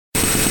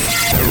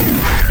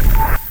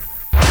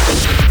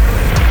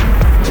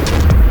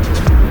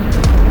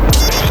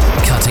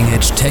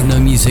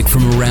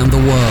music from around the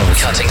world.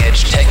 Cutting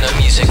edge techno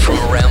music from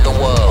around the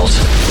world.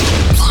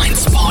 Blind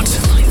Spot.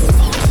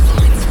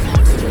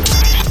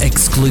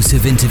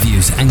 Exclusive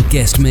interviews and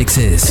guest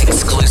mixes.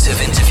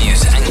 Exclusive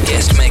interviews and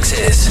guest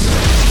mixes.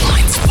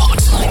 Blind Spot.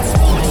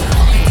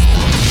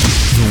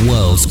 The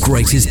world's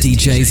greatest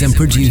DJs and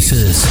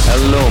producers.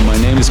 Hello, my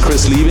name is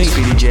Chris Liebing.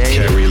 Speedy J.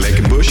 Jerry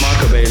Leckenbush.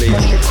 Marco Bailey.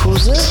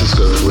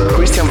 Cisco.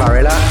 Christian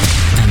Varela.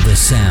 And the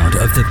sound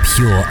of the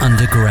pure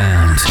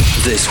underground.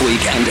 This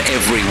week and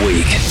every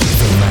week.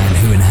 The man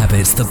who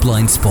inhabits the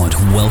Blind Spot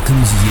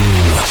welcomes you.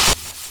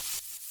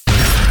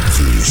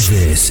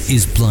 This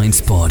is Blind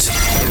Spot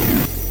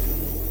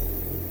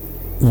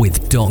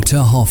with Dr.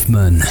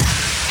 Hoffman.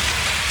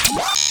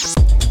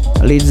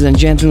 Ladies and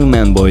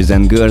gentlemen, boys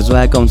and girls,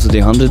 welcome to the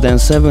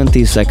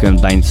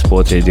 172nd Blind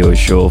Spot radio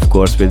show, of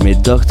course with me,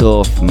 Dr.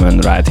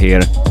 Hoffman, right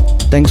here.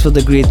 Thanks for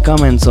the great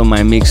comments on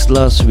my mix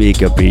last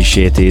week,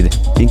 appreciated.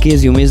 In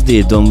case you missed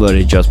it, don't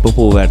worry, just pop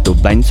over to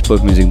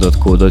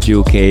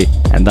blindspotmusic.co.uk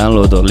and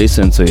download or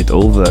listen to it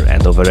over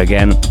and over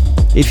again.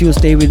 If you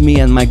stay with me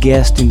and my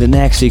guest in the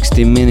next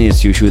 60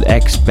 minutes, you should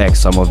expect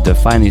some of the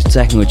finest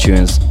techno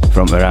tunes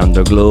from around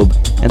the globe.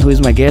 And who is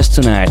my guest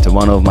tonight?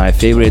 One of my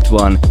favorite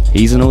one.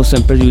 He's an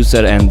awesome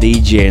producer and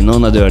DJ,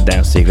 none other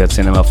than Secret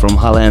Cinema from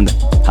Holland.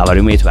 How are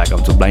you, mate?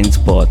 Welcome to Blind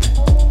Spot.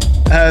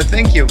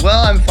 Thank you.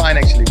 Well, I'm fine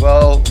actually.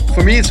 Well,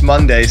 for me it's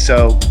Monday,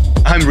 so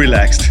I'm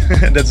relaxed.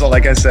 That's all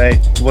I can say.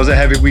 It was a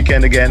heavy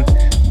weekend again.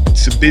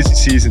 It's a busy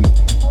season.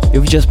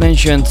 You've just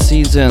mentioned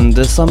season.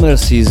 The summer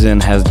season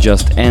has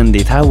just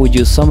ended. How would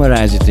you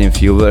summarize it in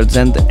few words,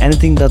 and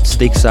anything that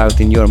sticks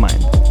out in your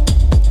mind?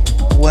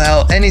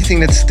 Well, anything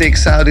that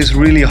sticks out is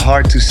really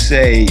hard to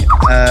say.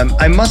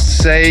 I must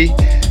say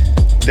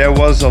there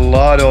was a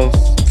lot of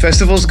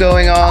festivals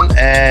going on,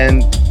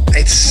 and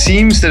it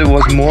seems that it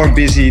was more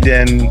busy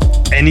than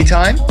any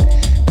time.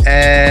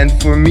 And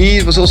for me,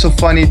 it was also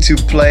funny to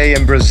play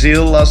in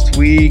Brazil last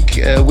week,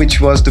 which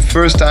was the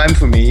first time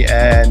for me.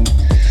 And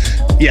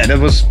yeah, that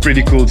was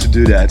pretty cool to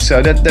do that.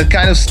 So that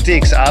kind of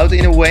sticks out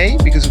in a way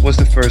because it was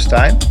the first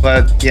time.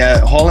 But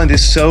yeah, Holland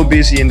is so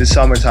busy in the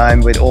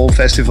summertime with all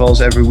festivals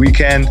every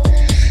weekend.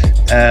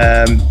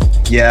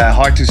 Yeah,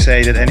 hard to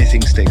say that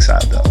anything sticks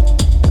out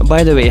though.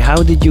 By the way,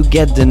 how did you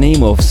get the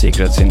name of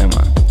Secret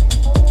Cinema?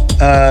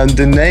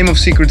 The name of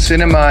Secret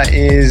Cinema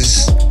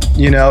is,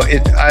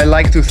 I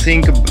like to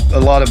think a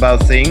lot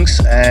about things,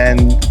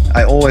 and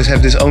I always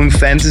have this own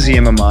fantasy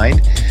in my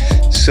mind.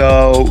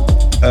 So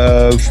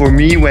for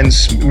me, when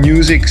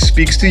music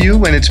speaks to you,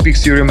 when it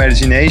speaks to your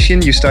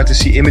imagination, you start to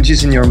see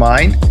images in your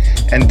mind,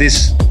 and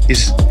this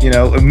is,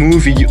 a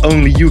movie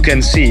only you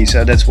can see.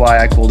 So that's why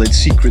I called it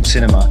Secret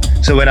Cinema.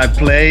 So when I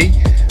play,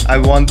 I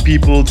want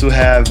people to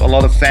have a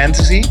lot of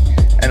fantasy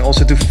and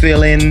also to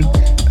fill in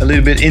a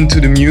little bit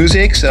into the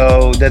music.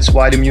 So that's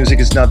why the music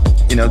is not,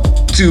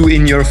 too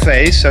in your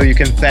face. So you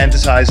can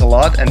fantasize a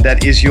lot, and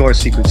that is your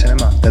Secret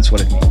Cinema. That's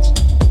what it means.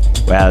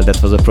 Well,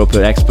 that was a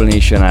proper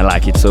explanation. I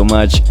like it so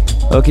much.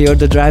 Okay, you're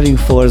the driving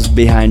force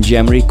behind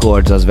Jam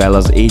Records as well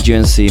as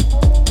agency.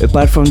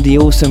 Apart from the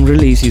awesome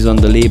releases on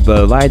the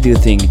label, why do you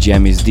think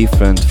Jam is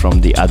different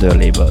from the other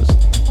labels?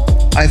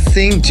 I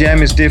think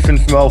Jam is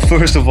different, well,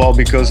 first of all,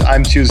 because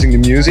I'm choosing the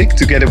music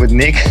together with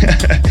Nick.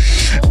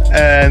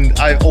 And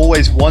I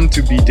always want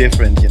to be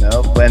different,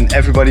 When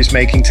everybody's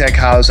making tech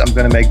house, I'm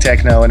going to make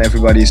techno, and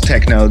everybody's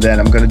techno, then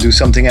I'm going to do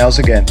something else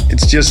again.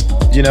 It's just,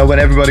 when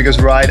everybody goes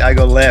right, I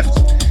go left.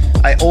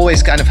 I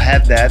always kind of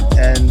had that,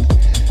 and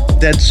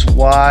that's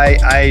why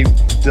I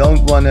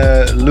don't want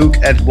to look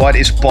at what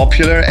is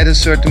popular at a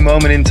certain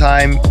moment in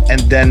time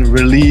and then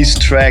release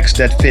tracks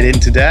that fit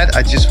into that.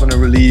 I just want to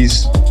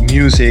release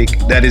music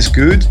that is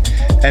good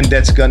and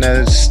that's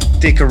gonna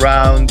stick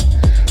around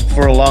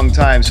for a long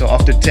time. So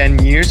after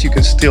 10 years, you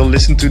can still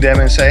listen to them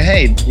and say,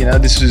 hey,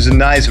 this is a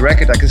nice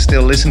record, I can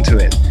still listen to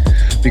it.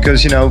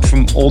 Because,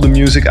 from all the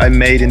music I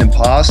made in the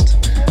past,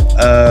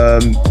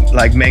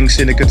 like Meng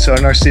Syndicate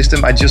Sonar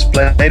System, I just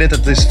played it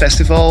at this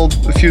festival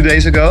a few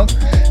days ago,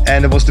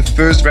 and it was the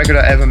first record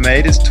I ever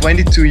made. It's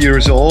 22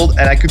 years old,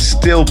 and I could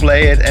still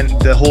play it, and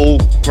the whole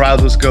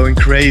crowd was going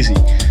crazy.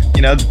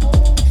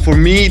 For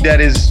me, that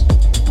is,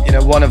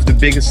 one of the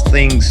biggest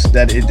things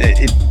that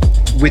it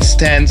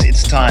withstands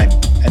its time,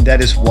 and that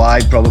is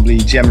why probably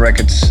Jam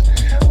Records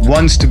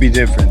wants to be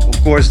different.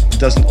 Of course, it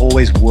doesn't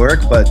always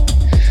work, but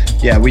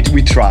yeah, we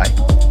try.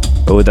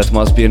 Oh, that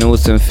must be an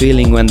awesome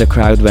feeling when the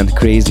crowd went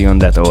crazy on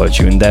that old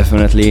tune,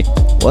 definitely.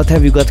 What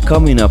have you got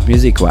coming up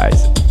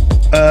music-wise?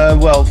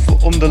 Well,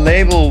 on the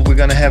label, we're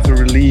gonna have a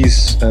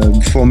release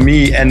from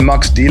me and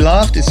Max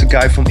Dilaft. It's a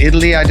guy from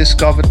Italy I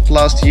discovered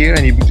last year,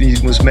 and he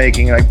was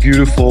making like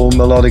beautiful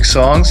melodic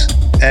songs.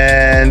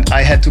 And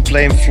I had to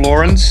play in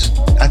Florence,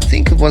 I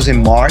think it was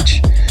in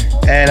March,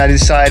 and I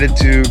decided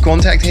to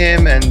contact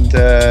him, and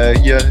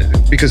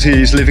because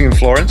he's living in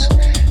Florence.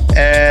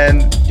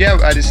 And yeah,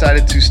 I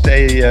decided to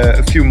stay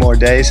a few more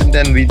days, and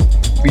then we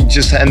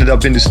just ended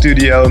up in the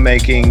studio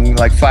making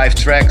like 5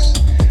 tracks.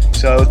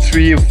 So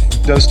 3 of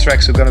those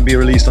tracks are going to be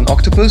released on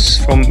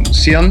Octopus from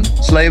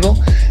Sion's label,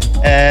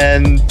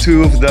 and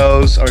 2 of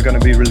those are going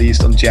to be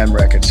released on Jam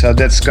Records. So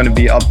that's going to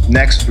be up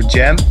next for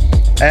Jam.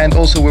 And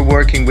also we're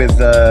working with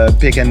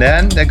Pick and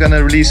Dan. They're going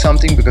to release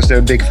something because they're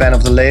a big fan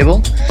of the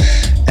label.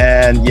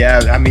 And yeah,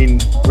 I mean,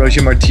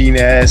 Roger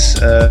Martinez,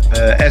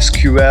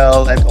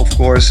 SQL, and of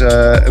course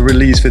a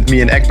release with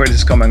me and Egbert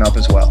is coming up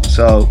as well.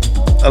 So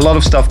a lot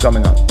of stuff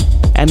coming up.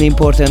 And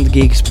important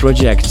gigs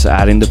projects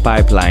are in the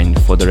pipeline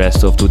for the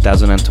rest of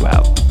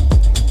 2012.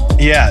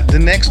 Yeah, the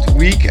next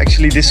week,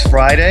 actually this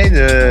Friday,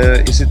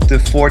 the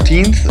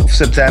 14th of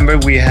September,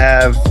 we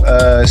have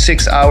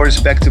 6 hours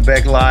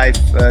back-to-back live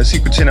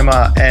Secret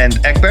Cinema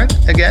and Egbert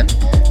again.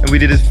 And we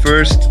did it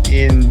first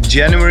in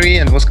January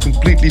and was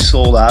completely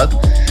sold out.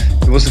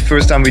 It was the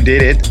first time we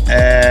did it,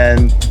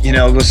 and you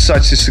know, it was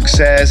such a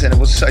success and it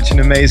was such an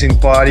amazing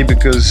party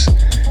because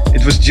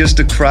it was just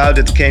the crowd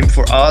that came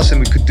for us and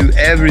we could do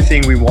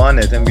everything we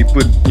wanted, and we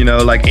put, you know,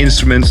 like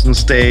instruments on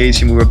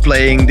stage and we were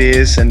playing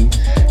this, and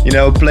you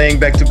know, playing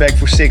back to back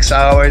for 6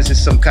 hours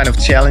is some kind of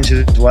challenge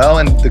as well,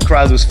 and the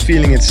crowd was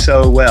feeling it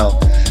so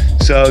well.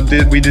 So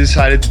we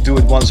decided to do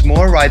it once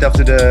more right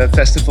after the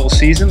festival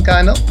season,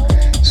 kind of.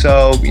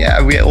 So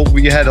yeah,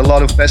 we had a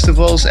lot of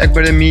festivals,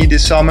 Egbert and me,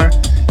 this summer,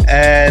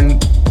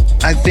 and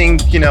I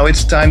think, you know,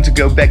 it's time to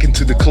go back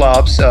into the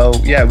club. So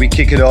yeah, we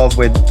kick it off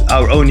with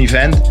our own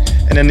event,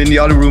 and then in the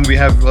other room we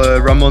have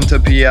Ramon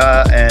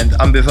Tapia and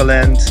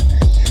Ambivalent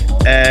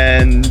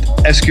and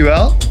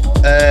SQL.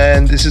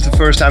 And this is the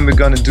first time we're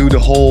going to do the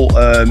whole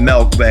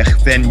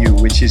Melkweg venue,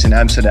 which is in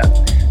Amsterdam.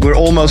 We're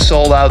almost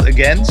sold out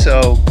again,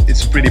 so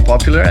it's pretty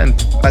popular, and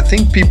I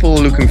think people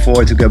are looking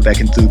forward to go back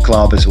into the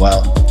club as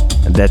well.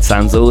 That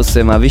sounds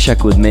awesome. I wish I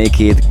could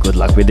make it. Good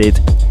luck with it.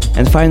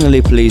 And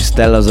finally, please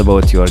tell us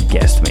about your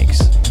guest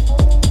mix.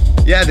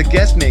 Yeah, the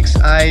guest mix.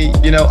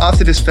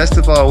 After this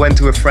festival, I went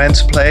to a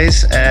friend's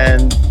place,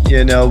 and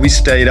you know, we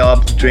stayed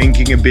up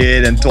drinking a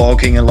bit and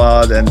talking a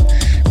lot, and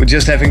we're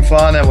just having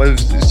fun. I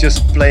was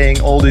just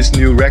playing all these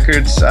new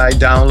records. I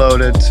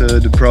downloaded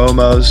the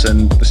promos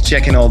and was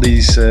checking all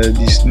these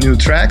new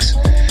tracks,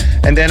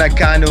 and then I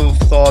kind of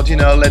thought, you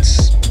know,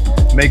 let's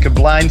make a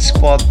blind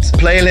spot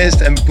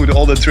playlist and put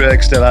all the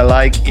tracks that I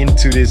like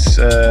into this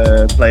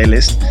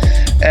playlist.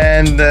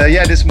 And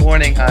this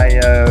morning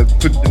I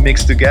put the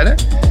mix together.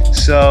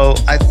 So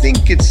I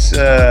think it's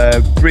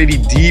pretty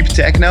deep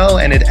techno,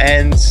 and it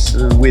ends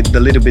with a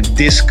little bit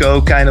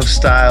disco kind of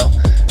style.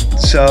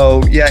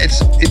 So yeah,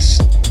 it's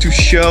to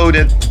show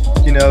that,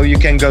 you know, you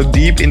can go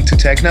deep into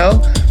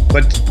techno,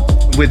 but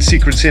with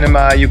Secret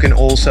Cinema you can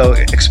also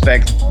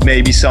expect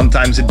maybe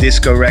sometimes a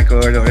disco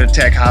record or a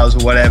tech house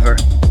or whatever.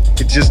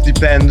 It just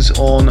depends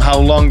on how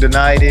long the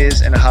night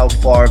is and how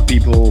far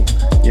people,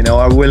 you know,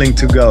 are willing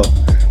to go.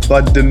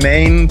 But the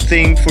main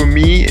thing for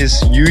me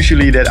is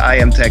usually that I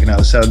am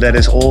techno, so that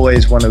is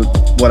always what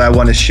I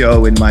want to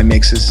show in my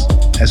mixes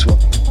as well.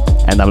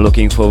 And I'm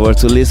looking forward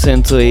to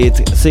listen to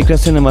it. Secret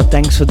Cinema,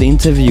 thanks for the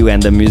interview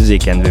and the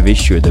music, and we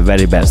wish you the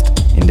very best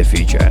in the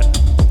future.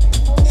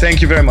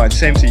 Thank you very much,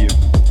 same to you.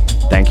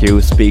 Thank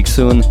you, speak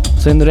soon.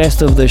 So in the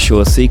rest of the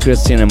show, Secret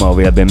Cinema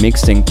will be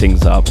mixing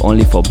things up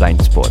only for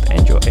Blind Spot.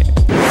 Enjoy.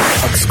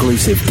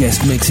 Exclusive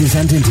guest mixes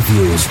and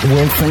interviews.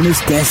 World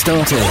famous guest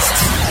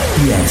artists.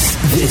 Yes,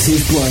 this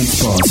is Blind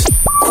Spot.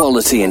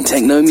 Quality in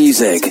techno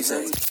music.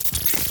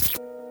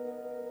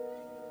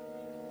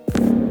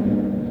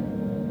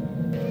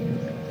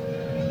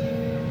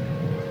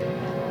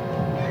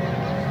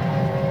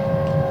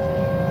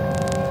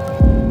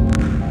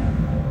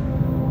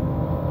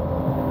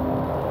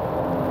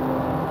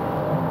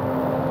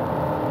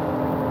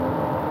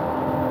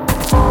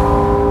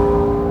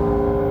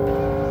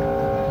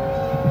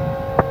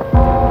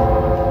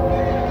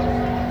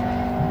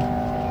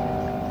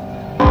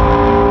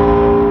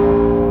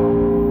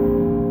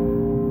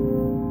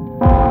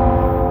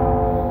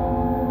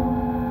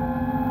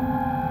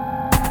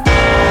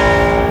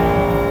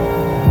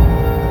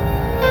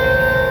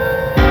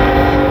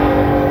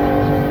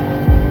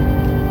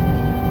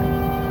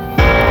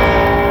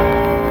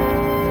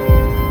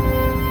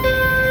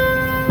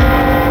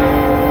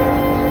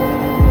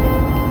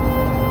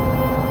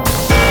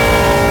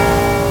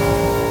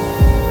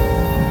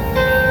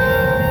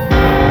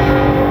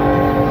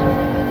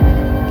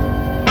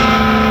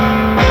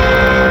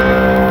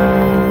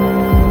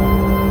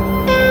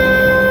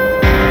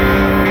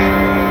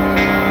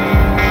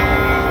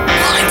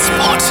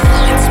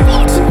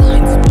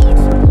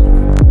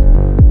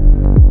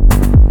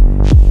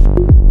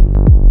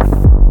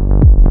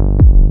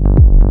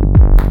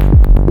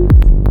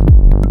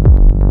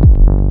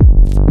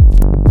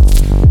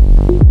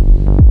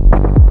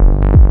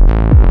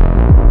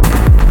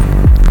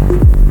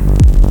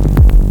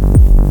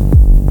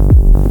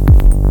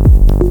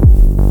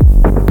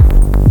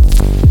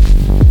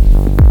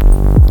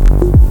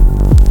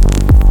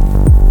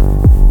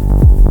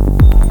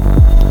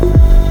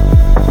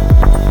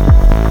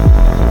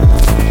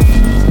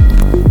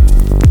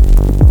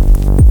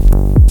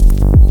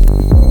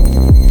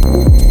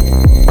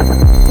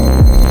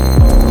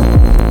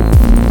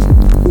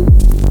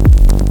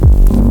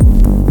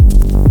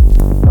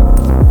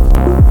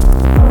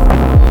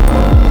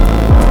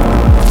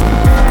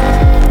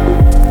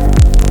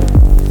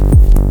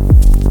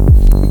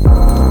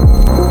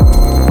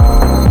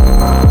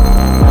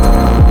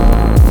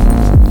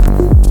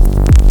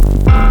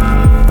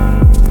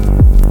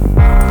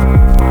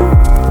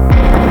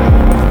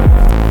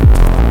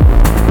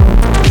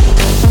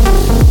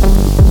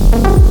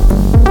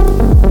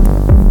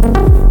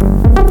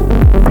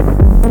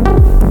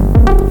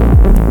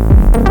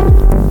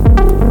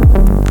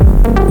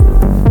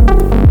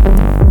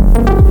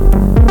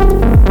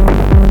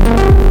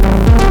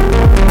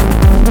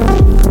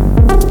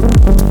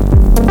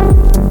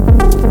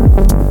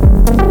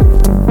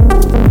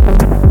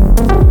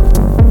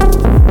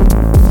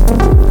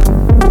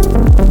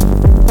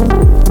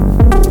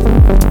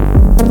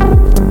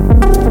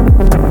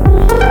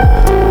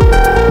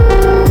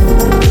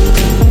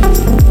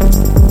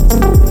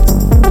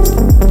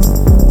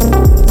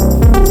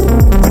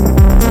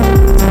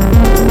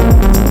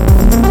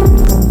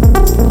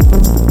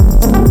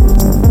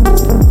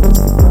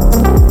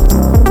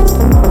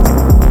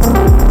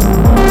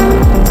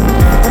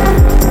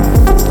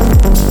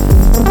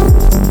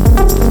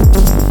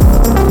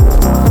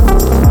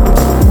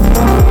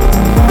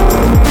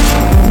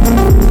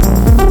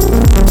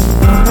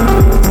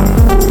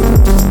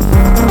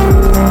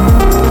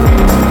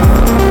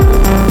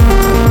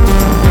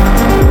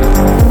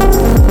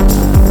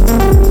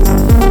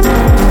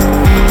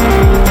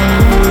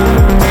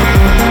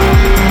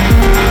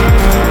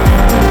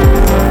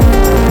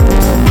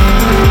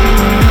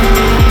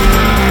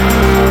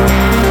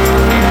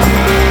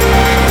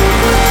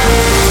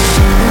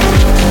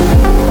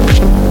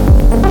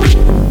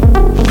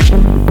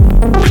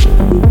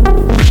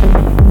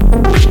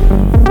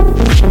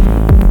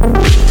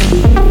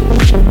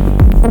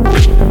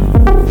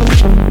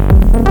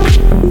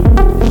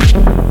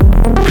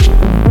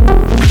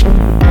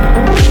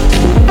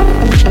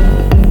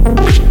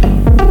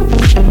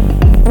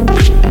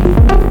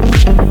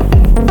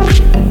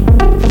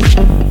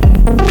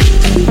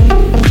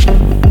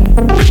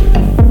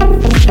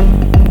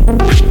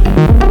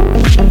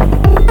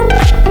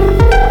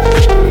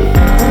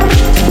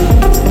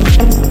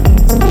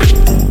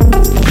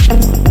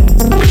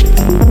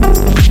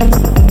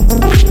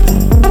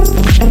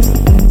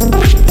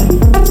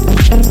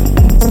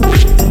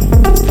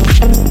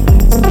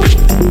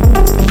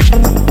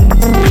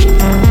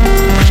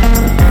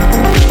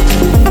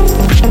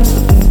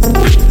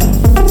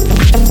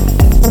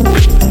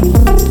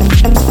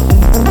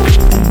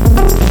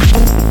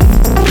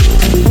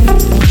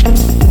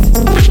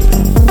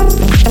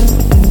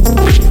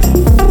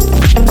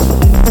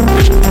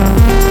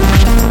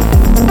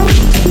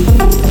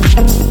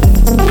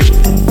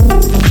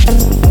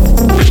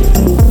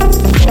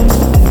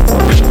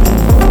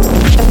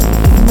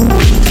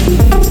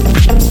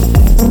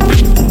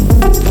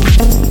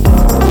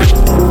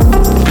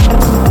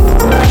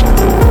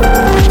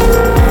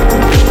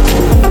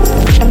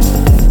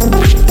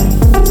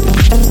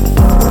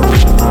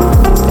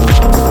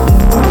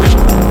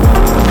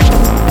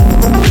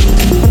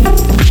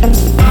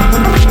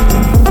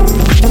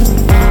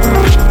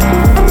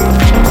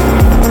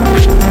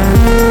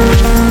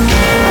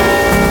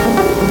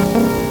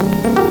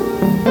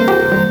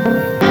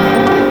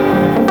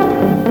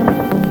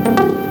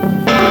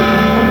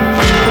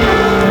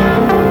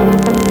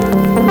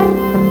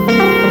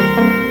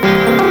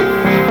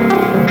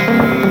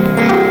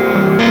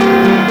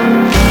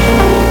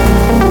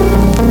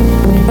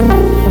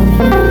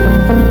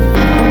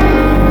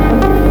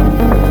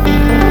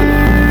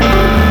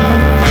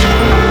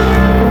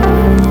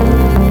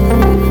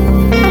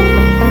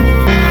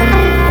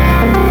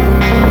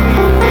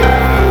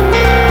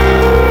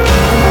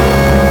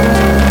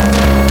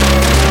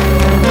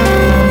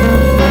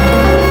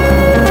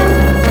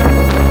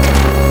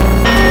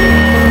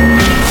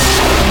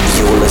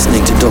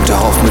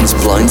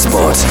 Blind Spot.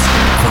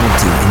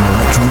 Quality in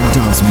electronic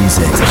dance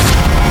music.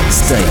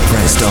 Stay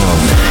pressed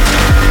on.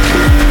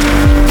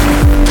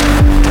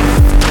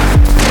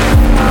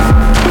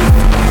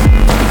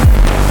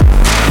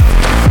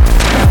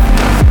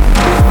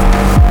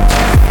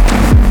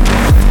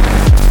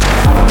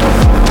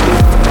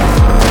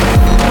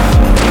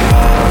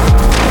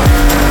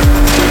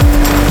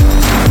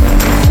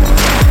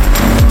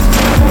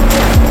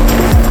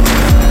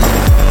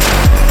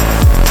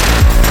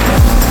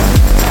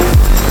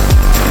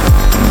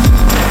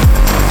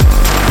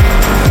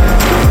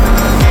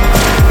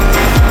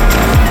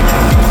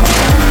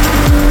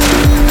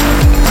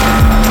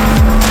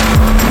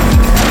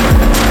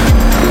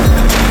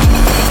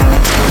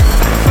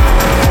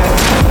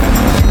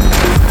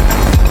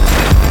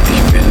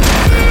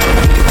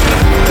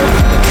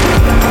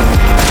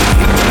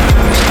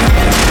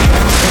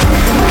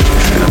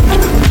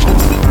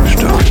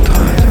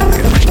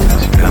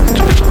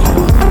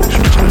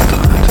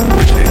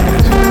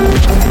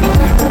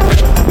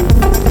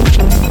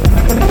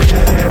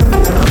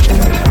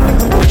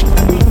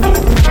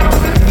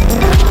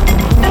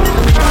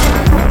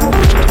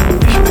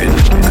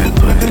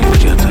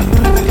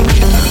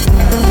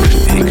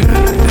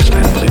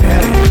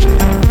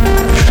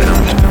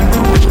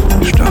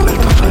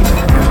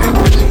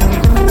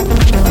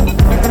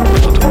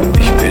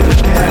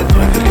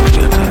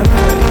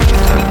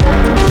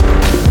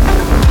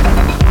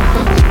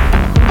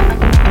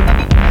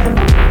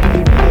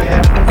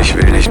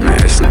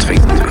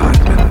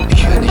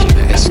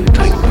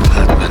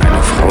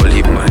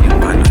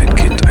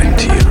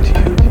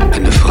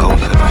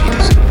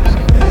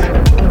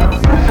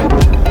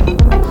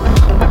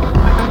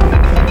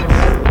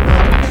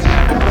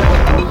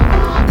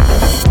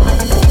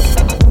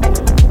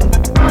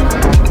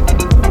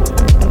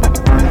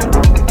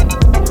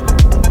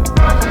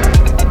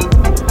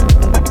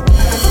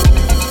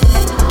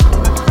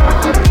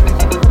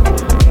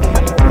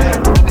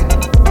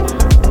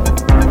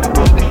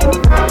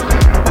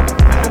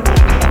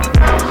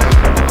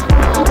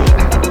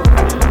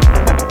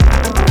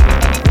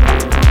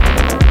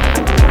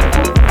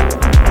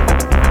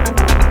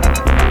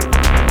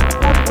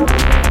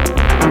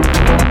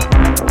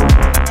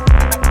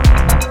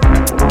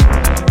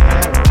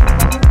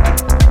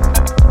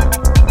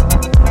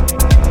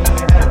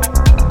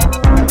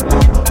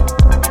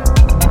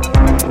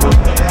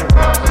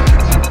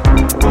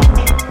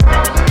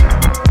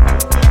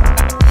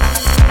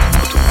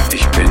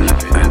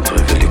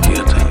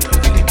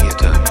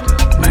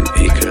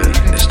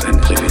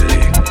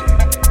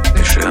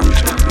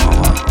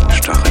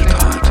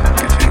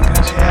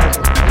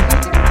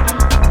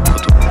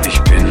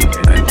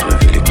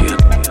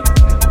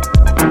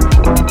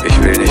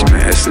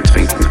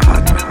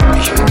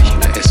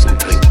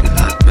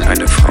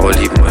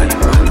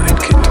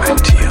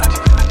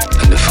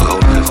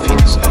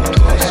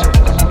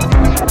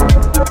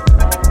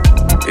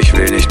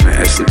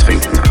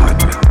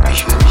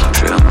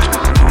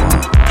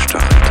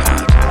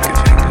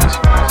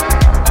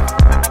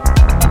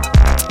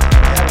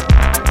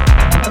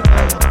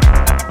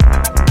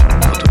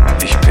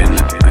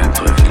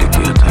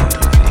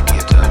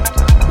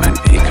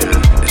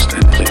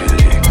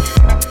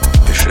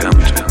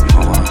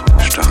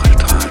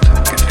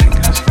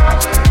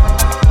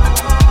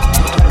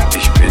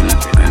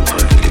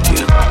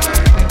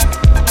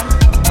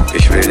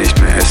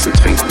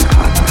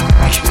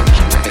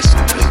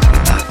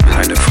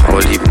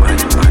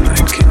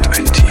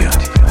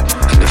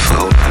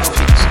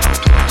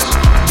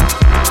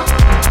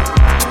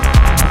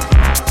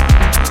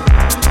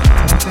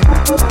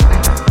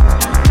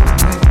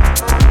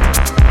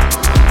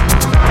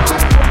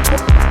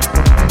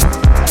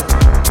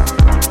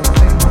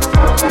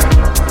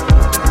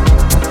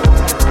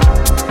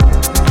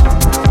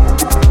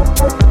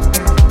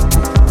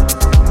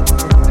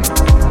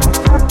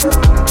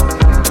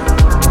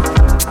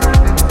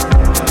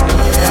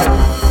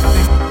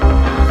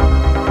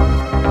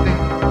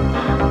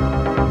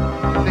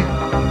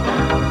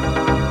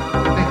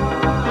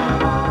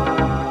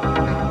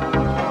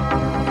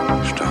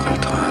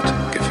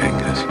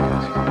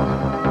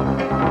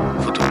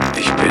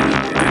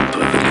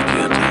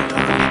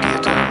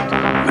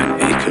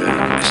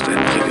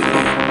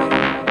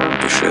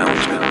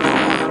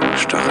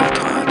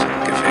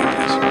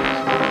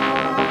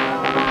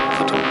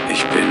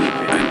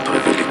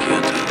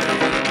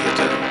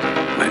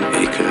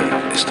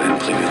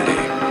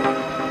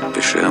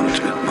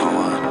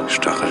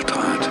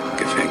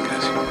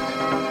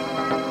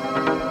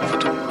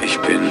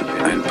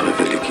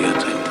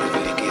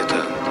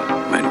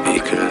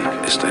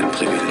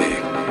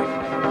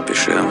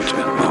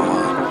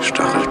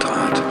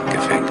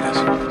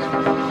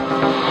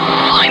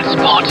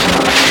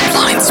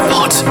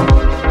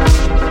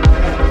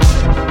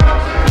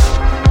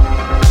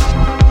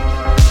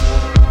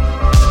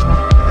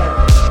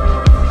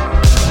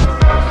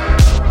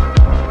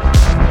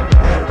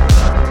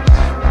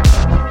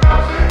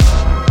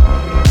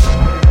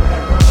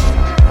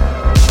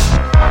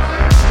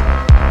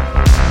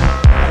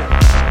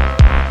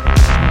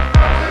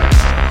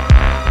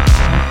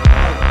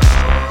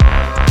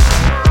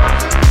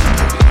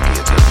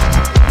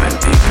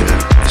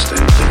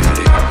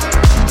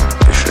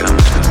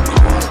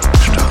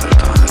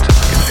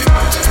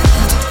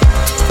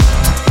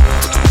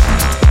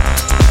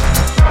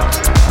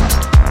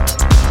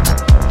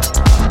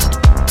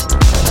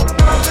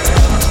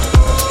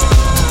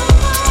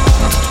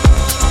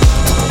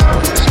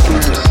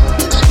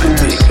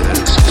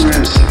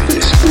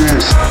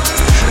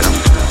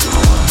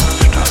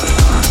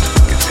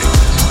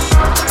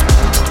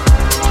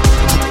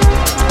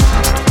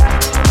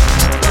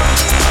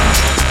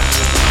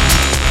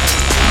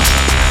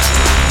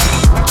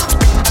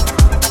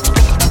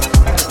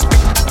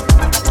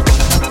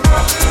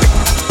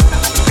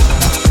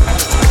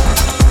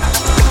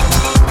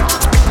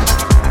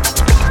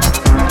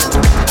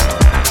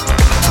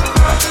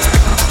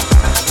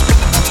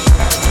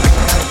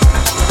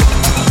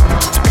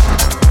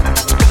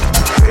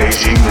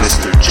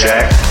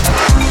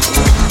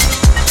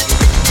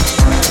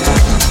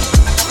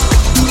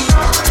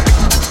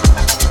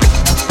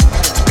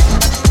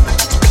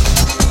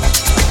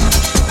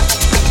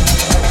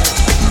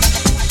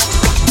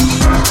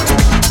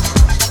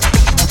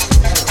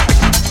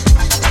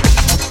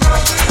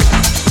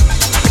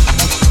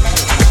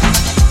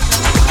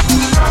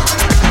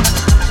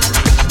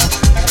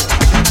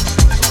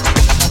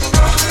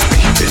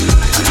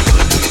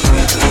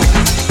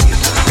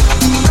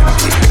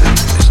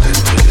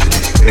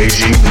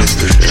 Paging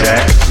Mr.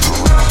 Jack.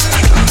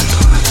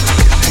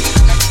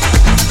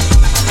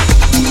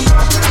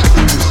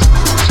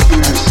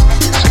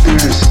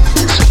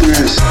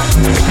 Express.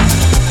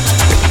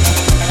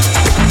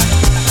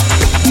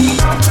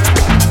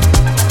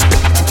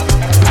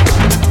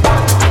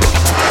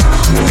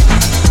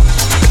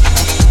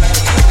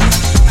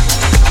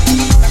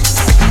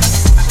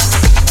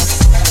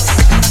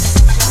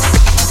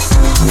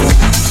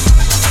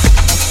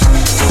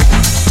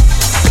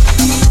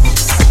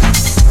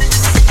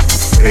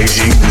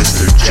 Paging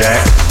Mr.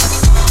 Jack.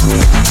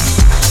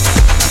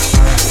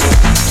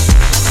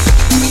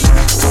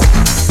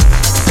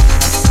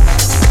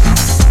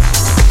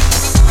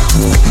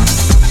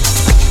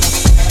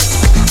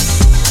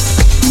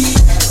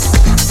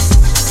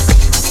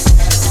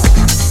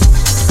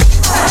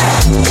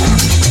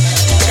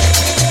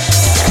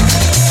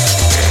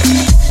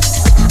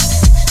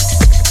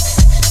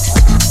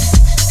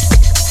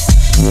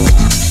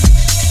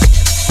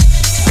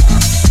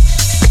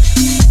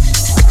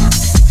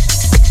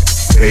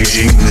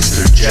 Paging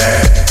Mr.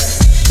 Jack.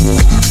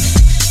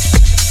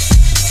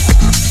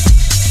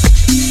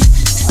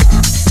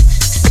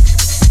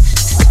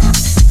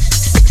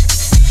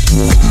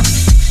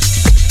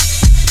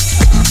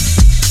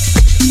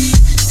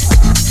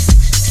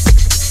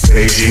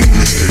 Paging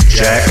Mr.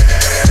 Jack.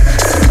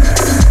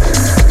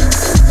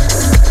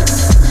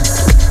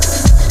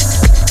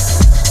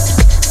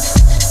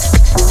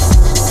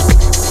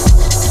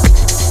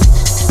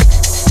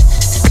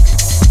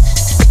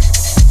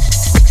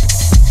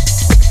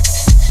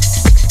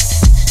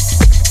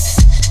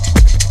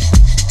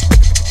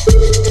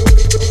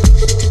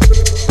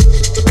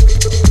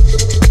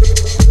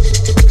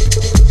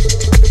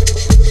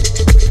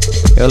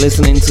 You're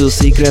listening to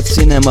Secret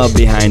Cinema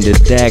Behind the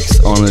Decks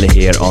only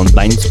here on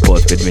Blind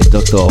Spot with me,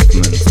 Dr.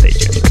 Hoffman. Stay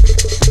tuned.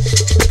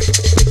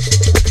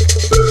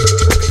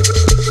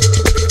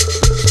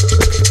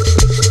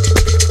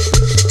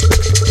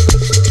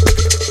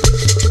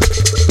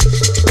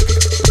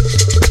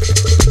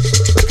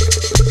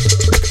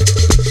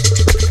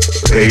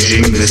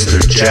 Paging Mr.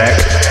 Jack.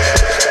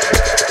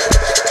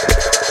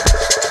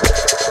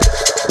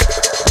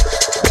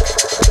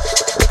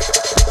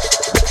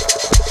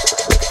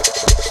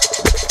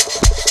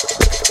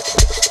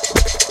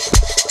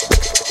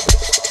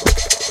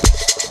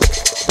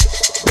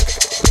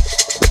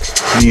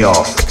 Me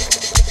off,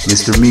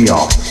 Mr. Me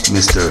off,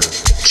 Mr.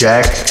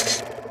 Jack.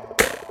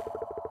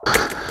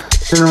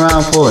 Been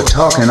around for it,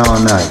 talking all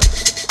night.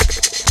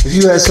 If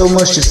you had so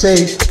much to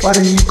say, why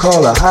didn't you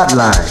call a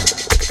hotline?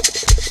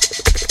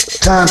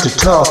 Time to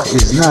talk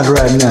is not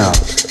right now.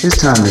 It's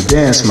time to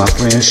dance, my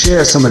friend.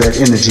 Share some of that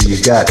energy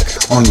you got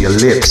on your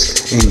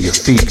lips and your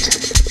feet.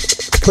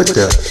 Put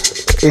the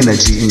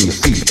energy in your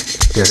feet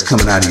that's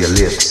coming out of your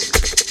lips.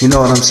 You know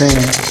what I'm saying?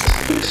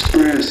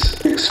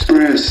 Express,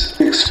 express,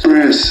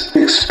 express,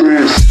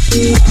 express.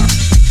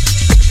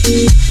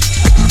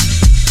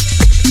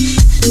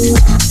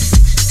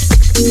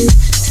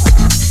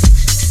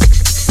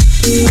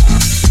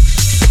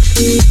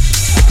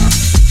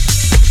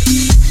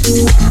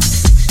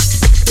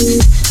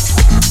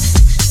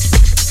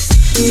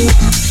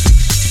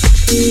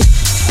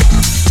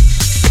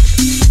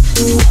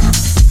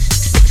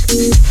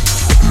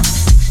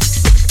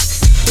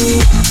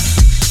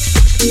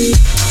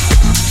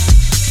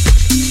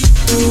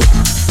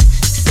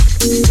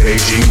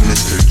 Paging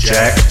Mr.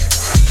 Jack.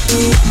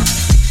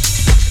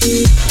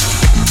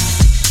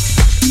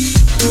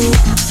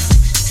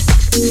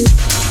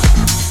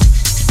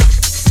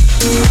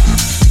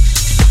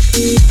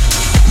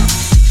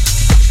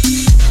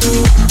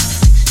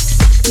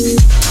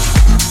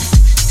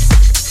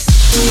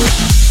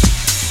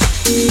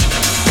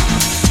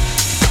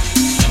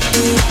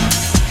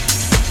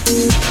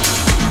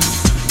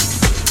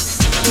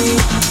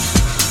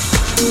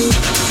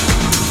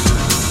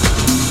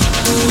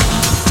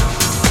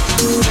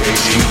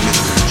 Paging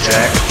Mr.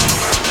 Jack.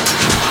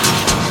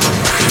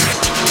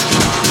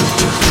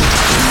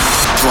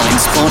 Blind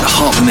Spot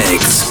Hot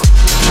Mix.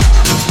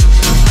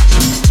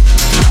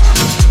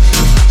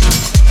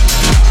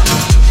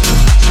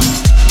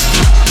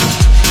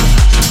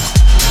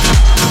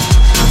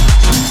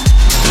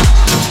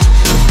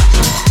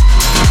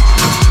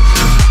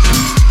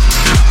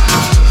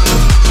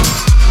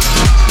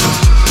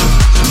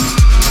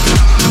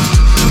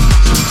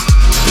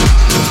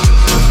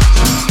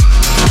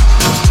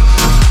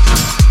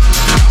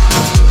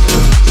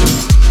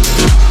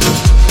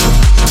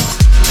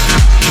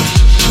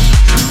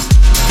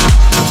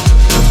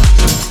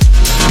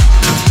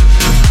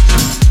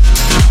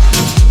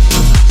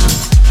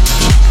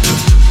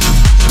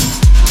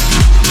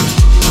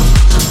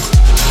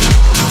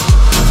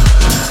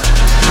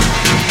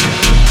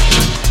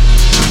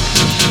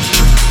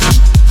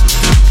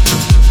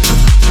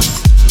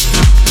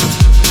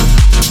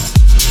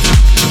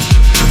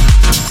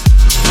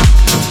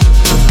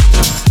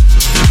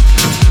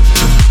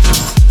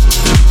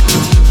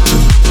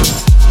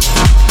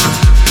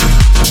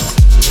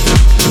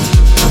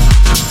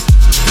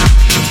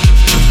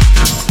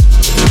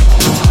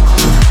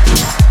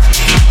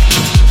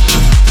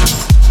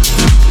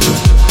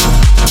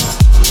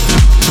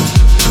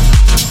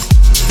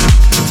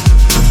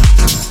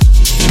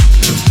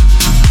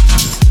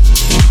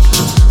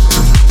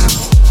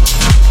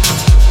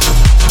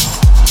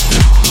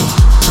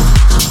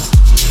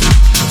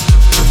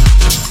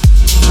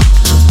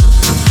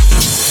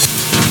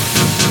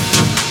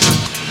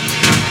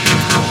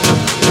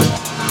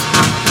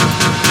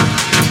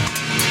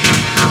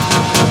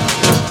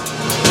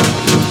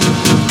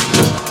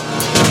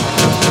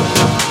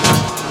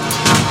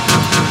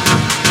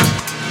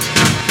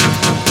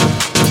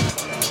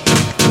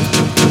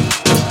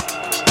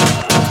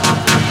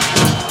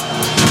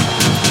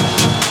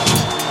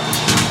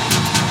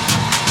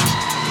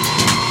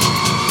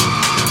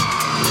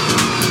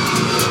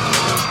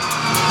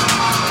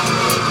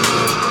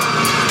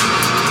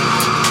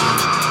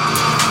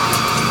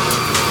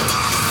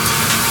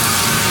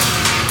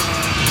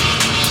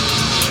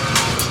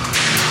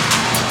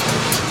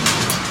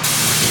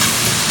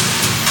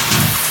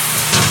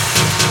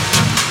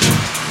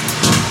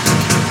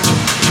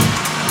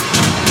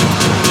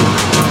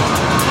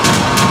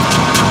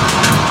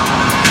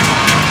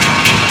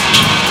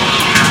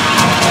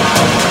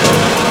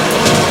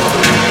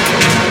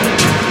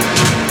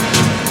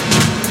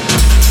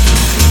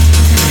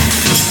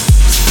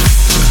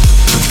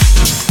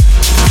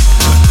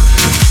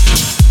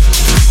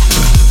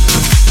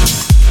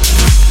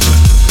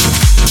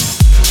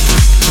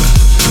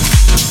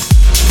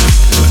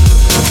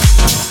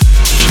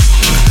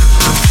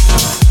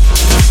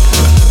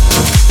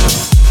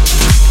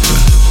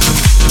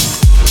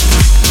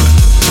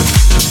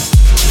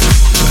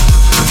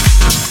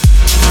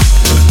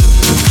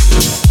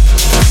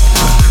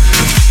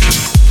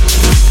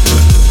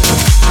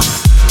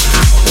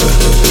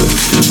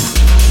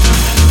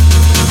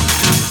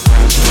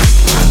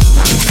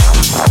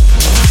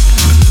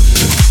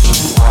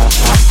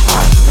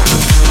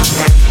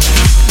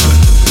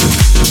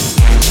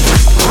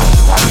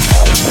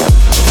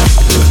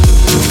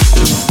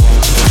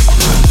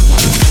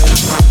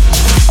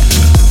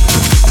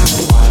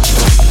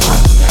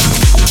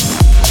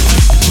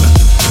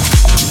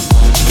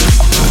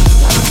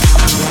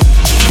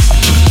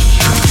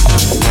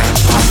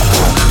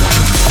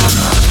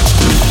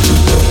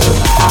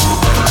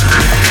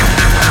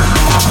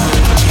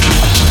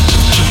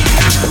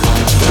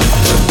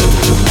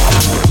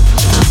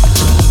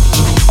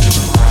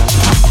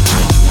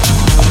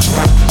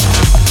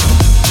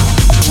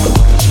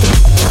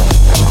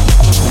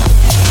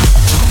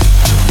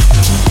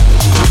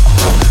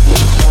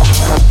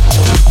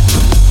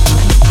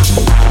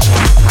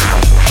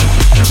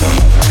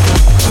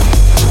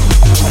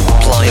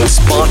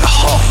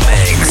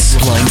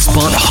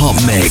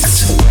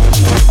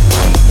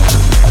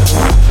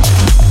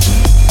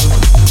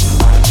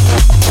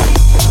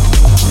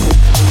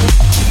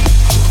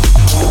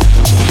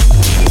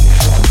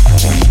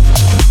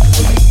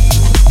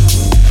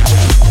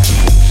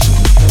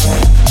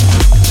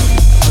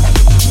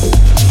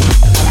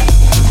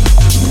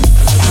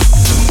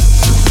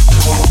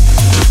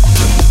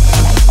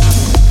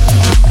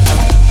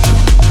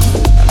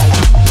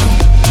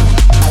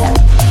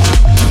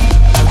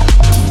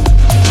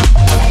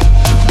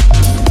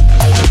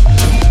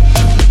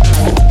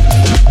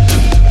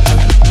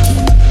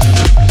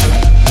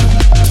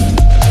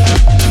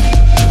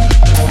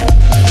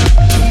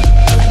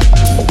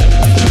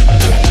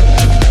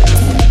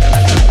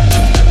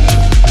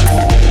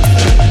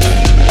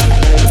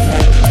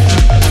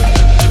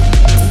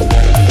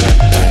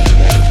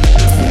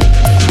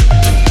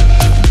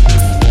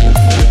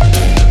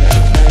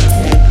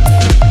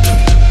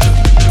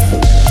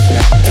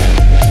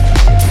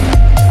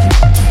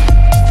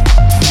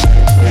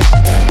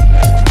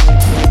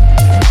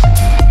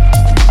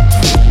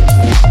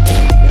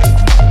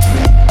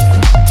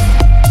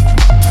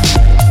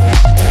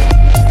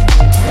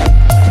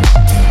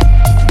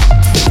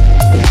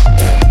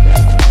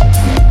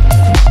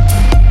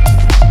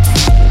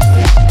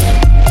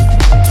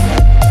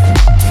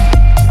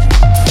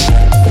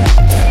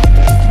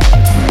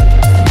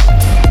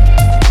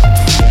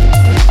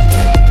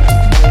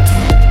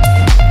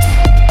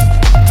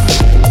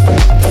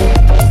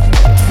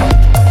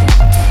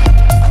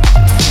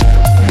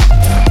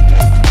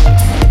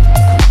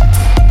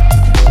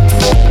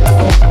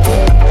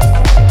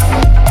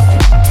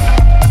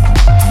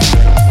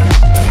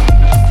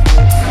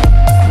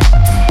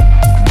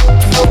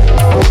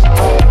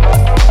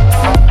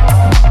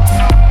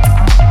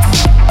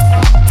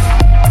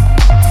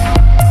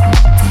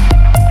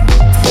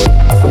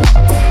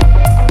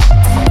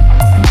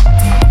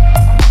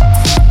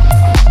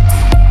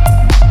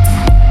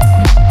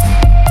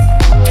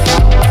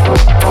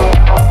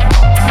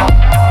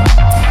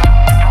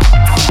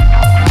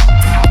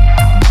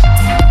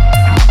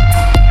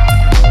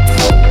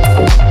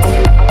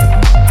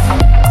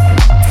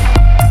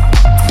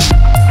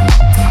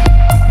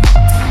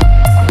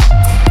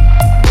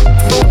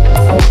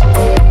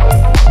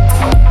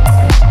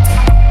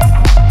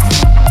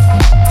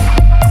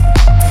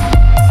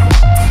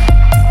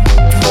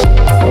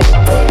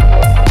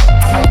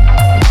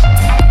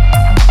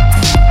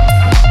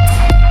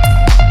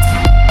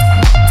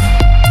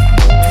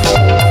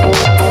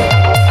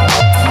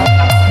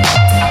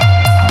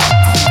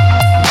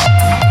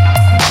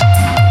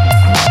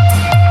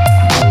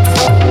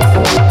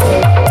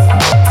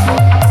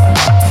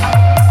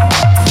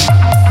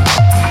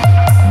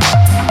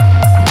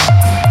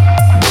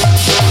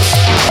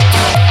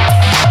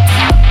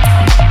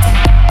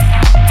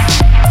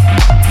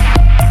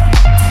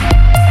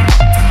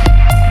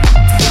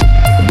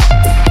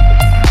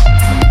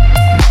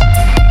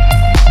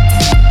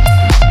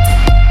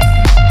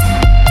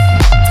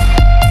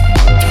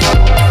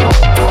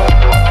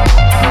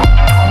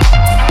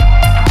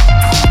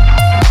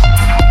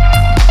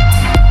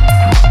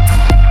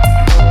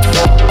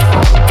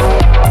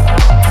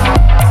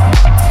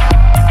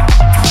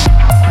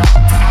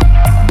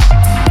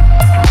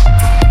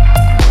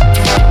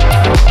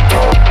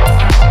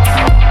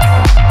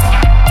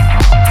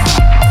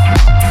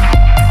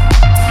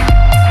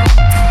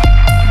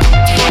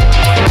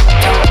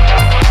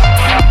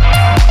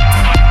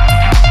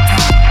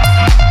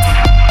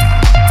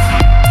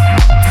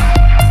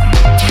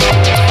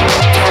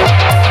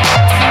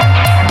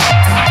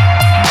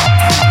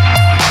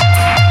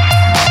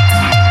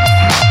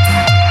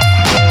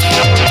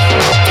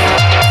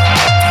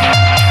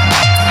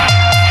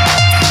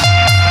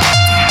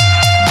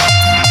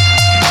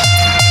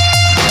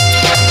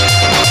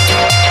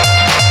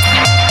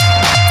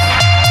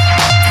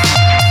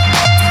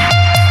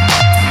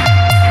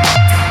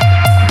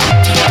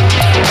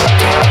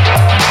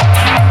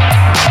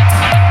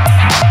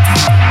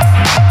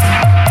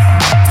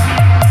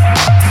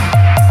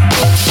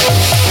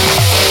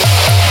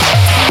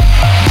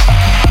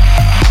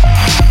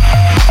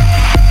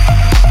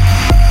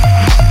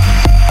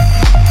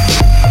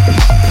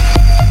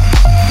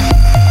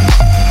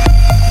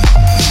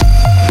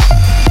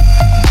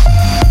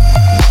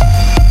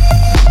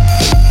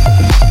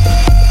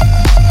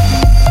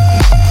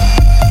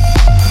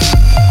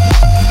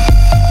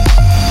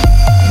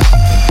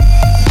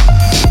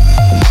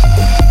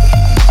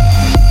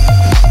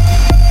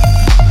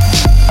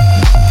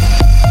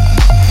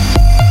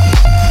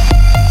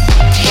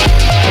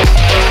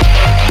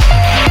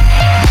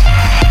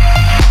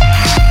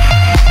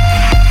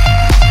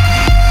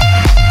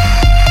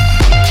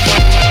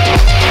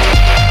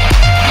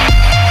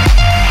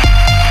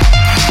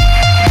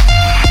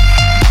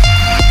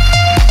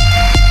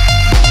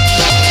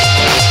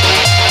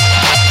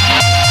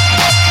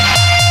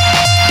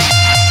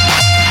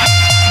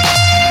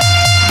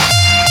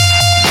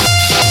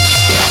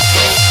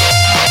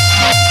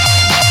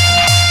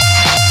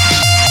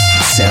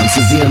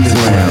 the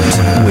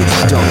underground with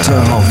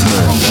Dr.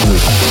 Hoffman.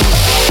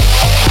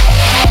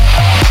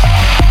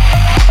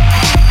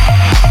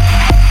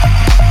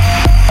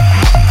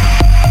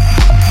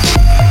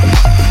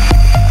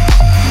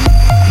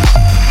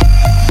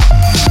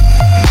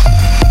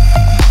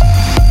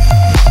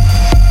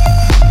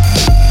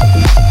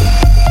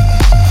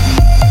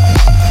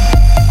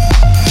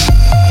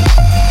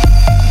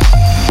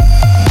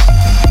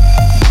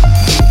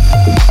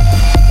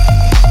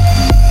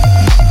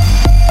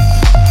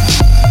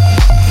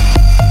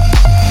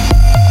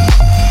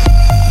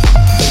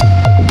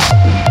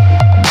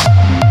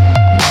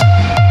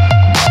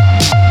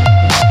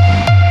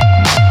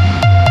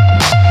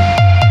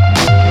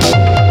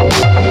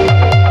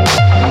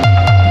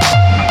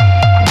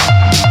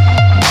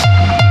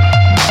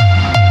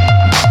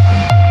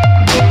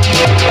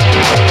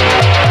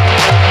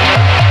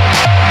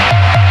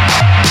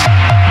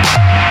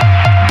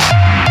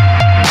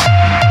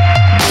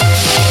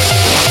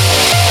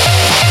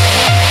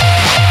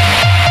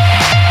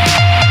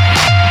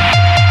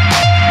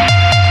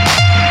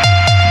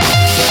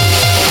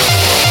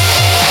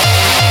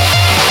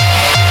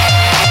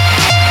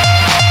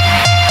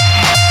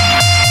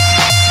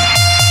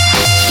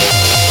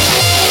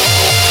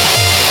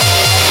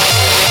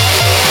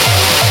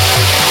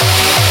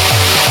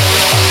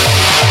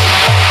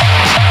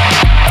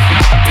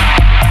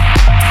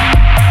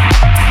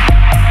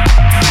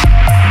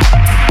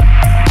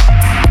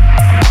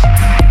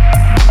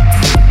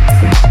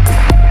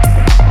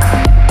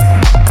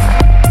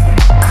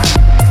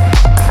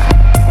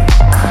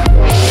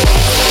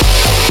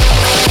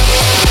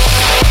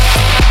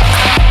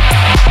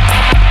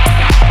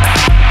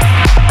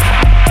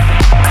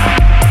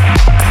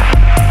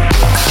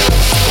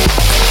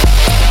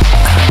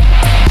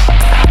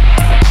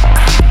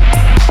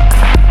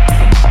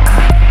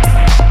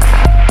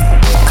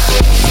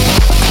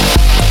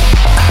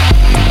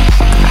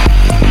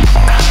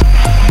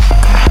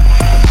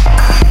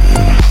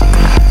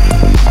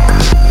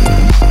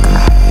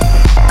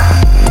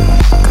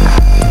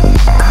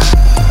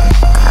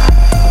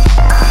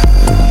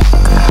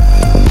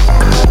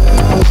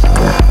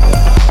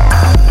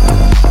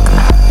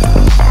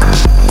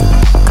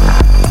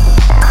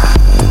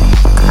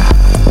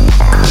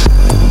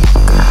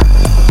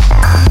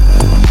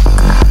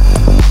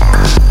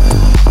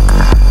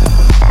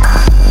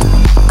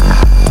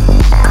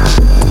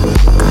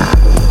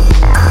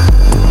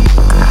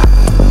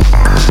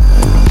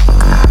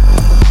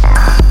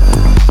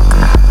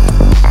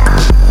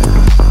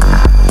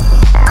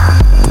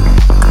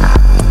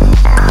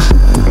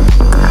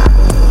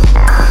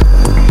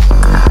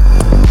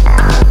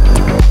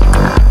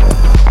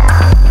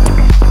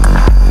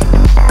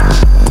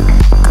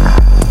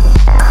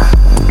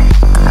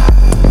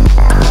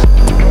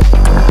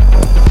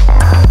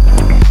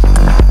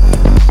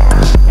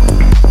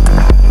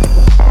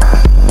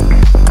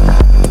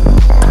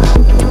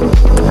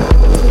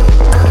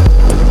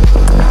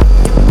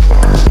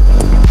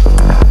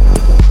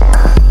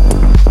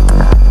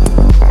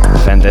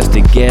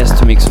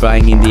 Guest mix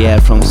flying in the air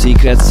from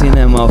Secret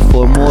Cinema.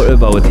 For more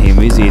about him,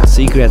 visit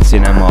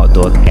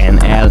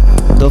secretcinema.nl.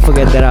 Don't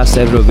forget there are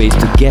several ways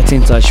to get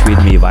in touch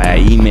with me via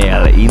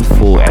email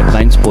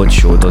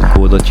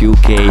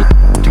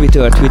info@blindspotshow.co.uk,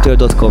 Twitter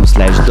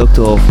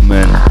twitter.com/Dr.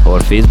 Hoffman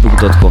or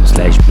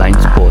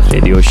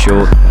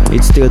facebook.com/blindsportradioshow.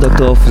 It's still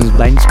Dr. Hoffman's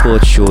Blind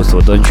Spot Show, so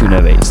don't tune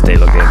away, stay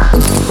logged in.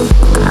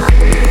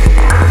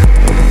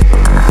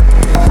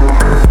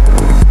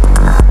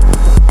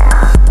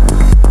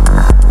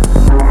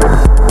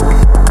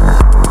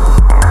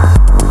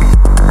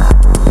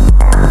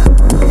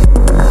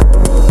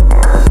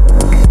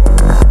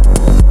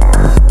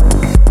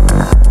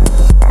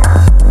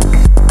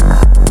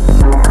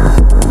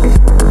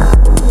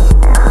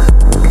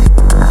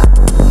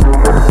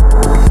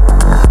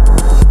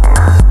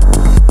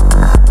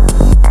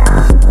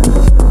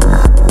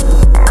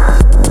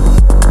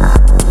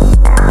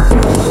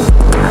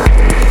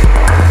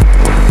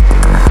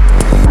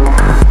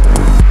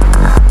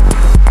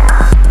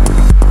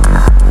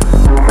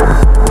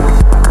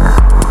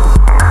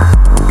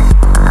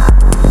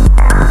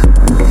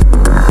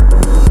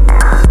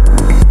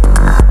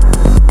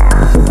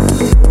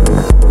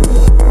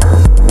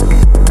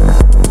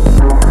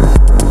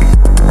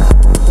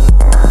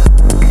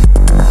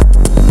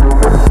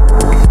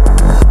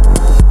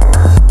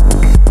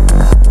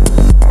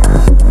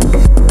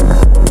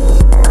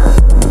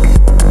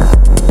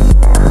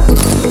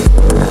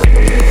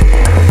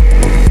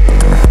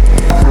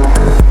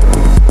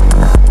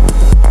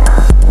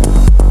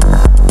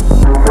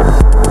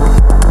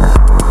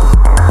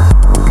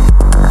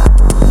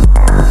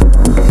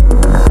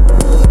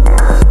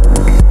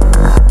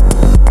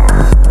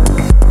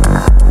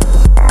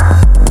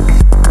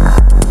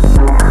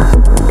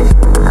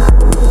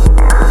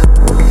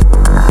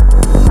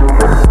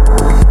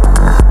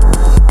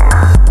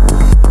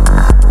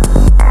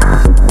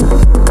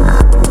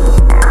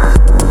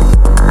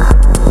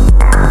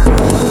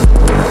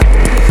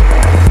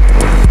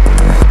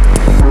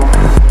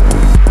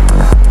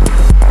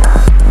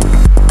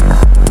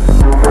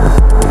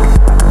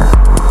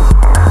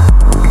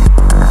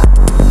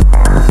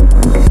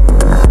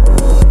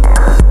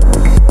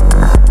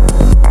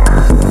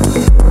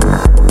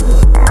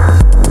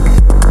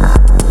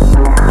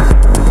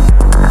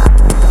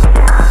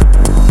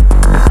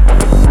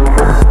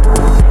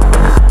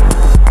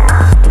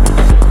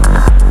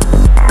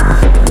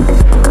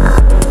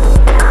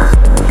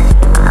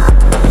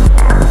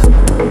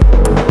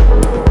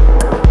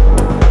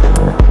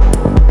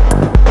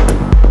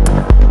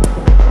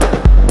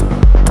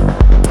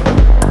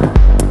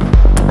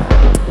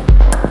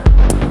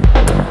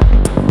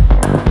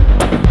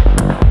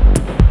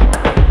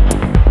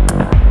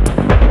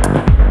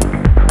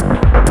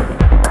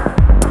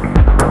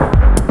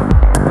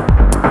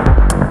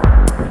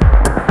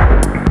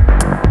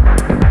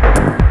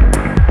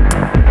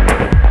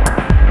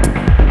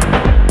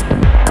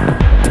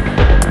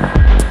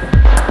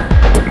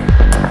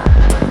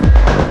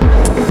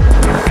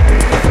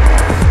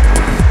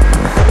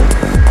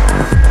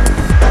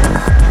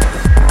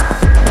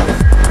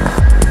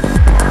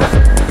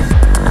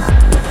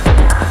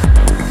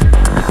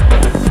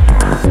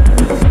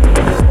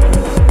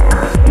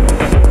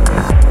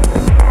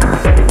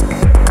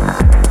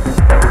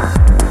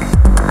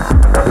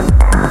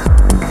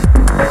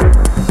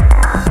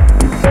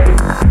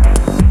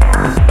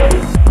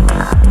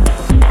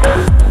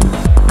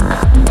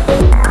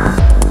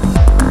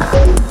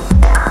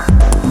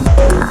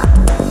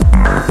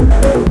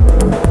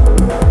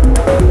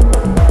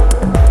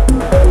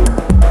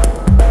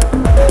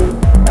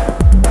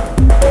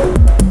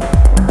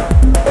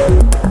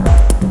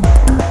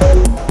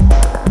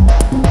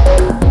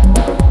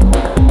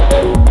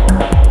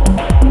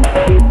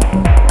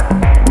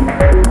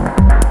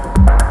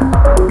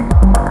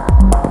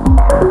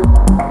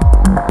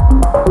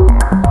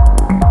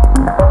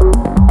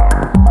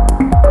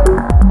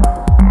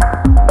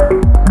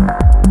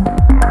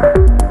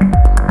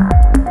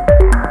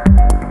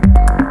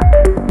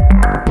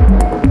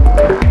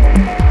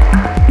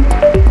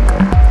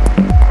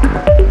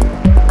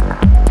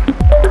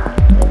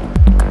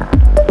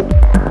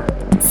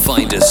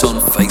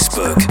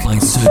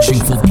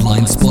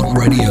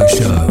 radio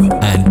show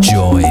and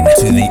join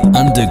to the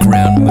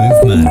underground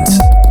movement.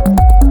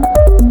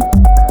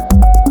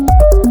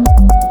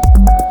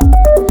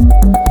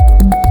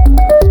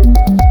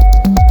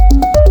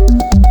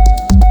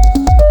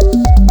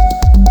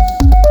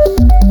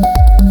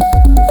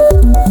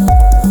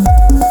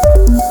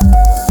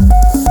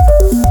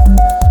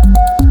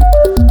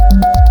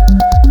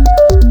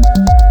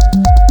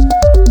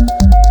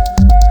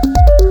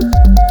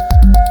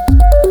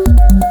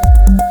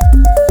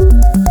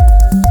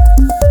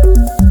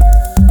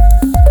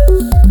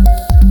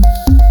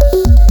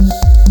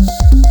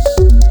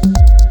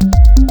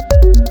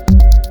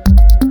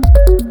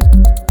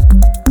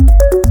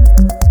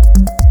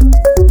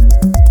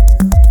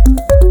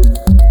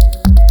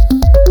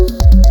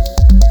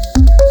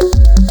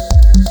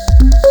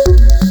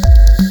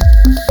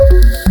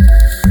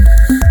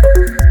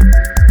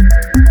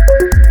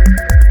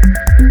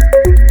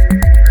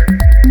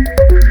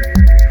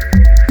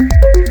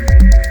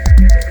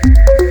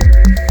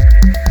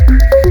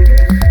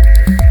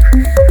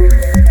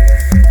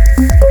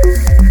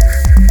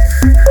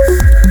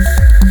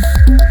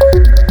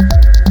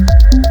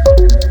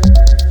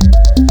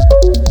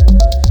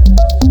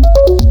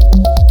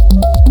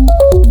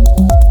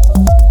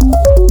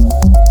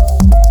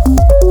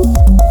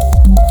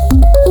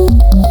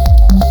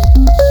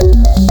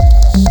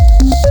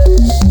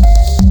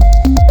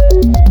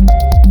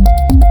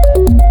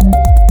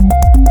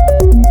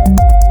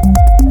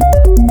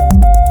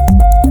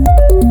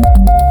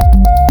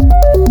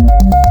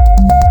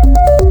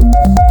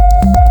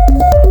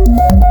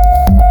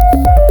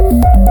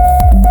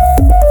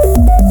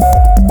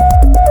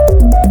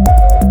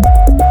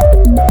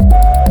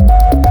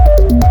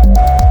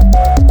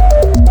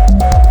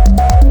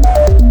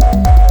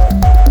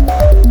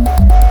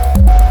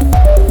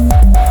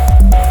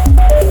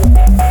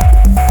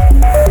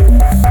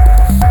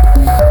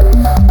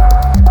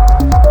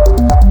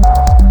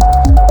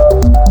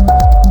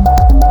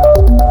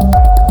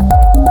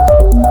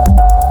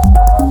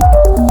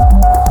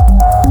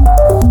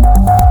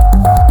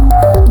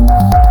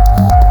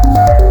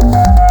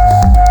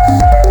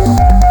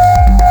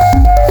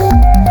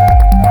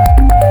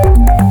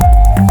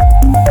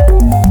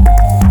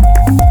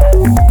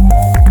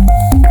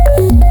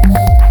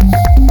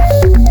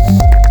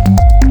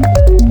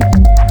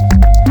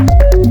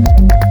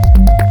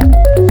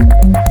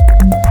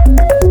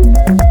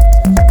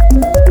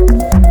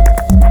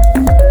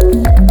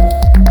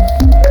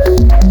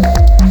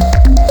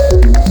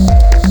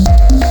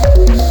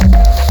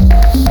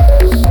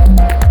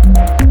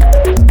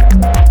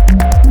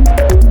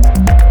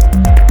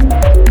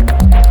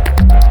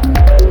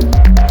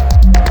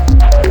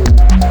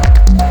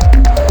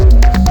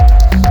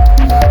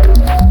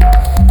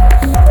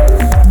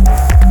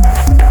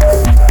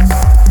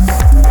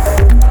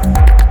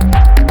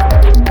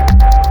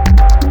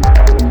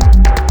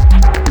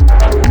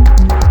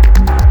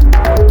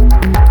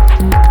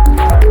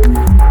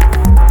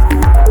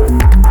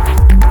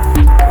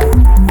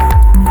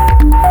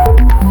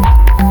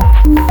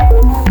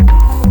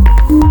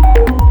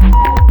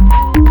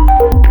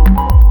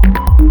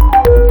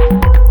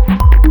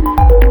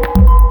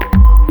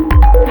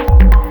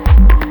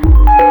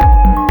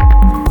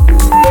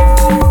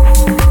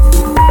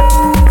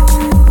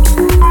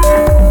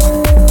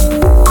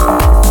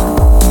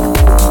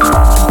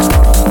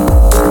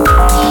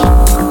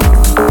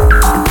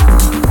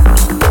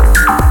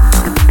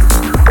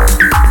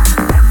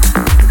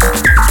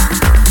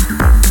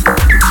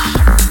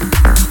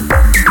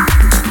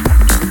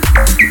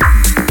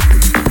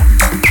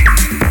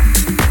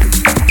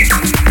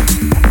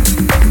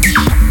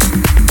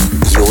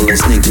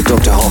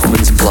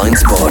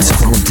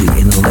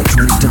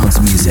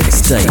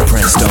 Stay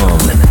pressed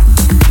on.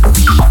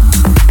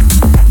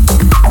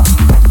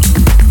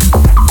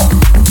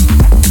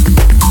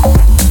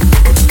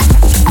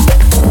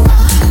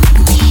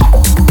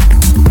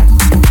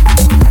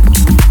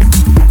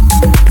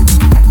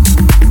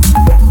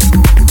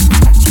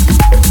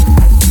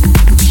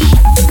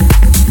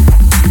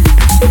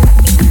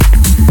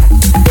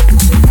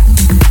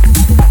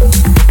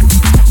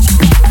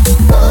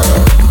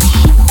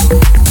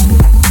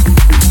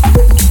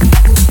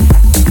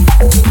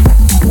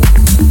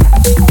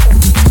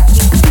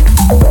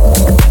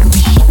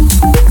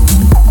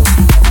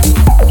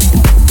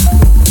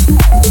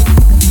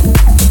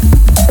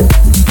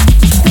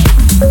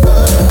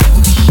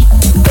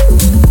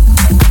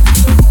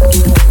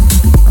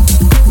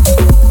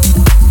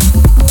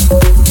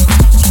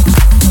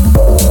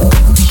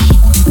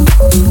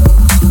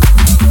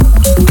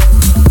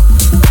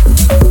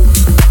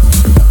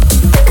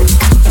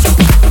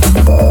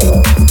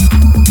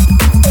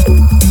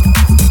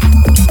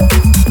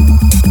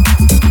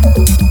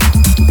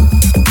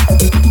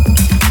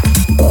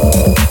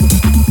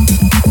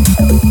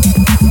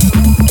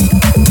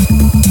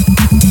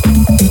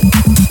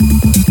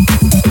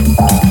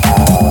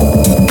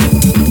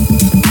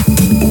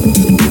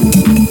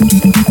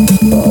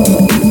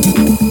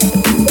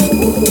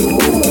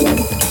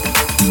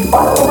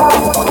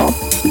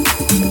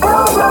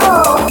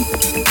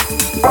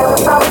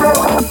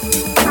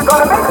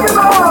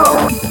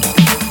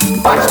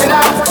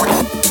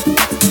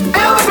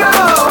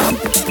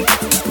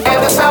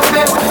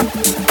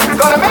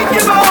 Gonna make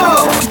you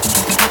move.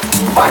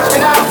 Watch me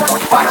now,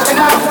 watch me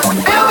now.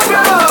 Feel the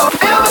groove,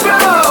 feel the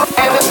groove.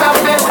 And there's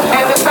something,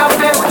 and there's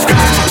something.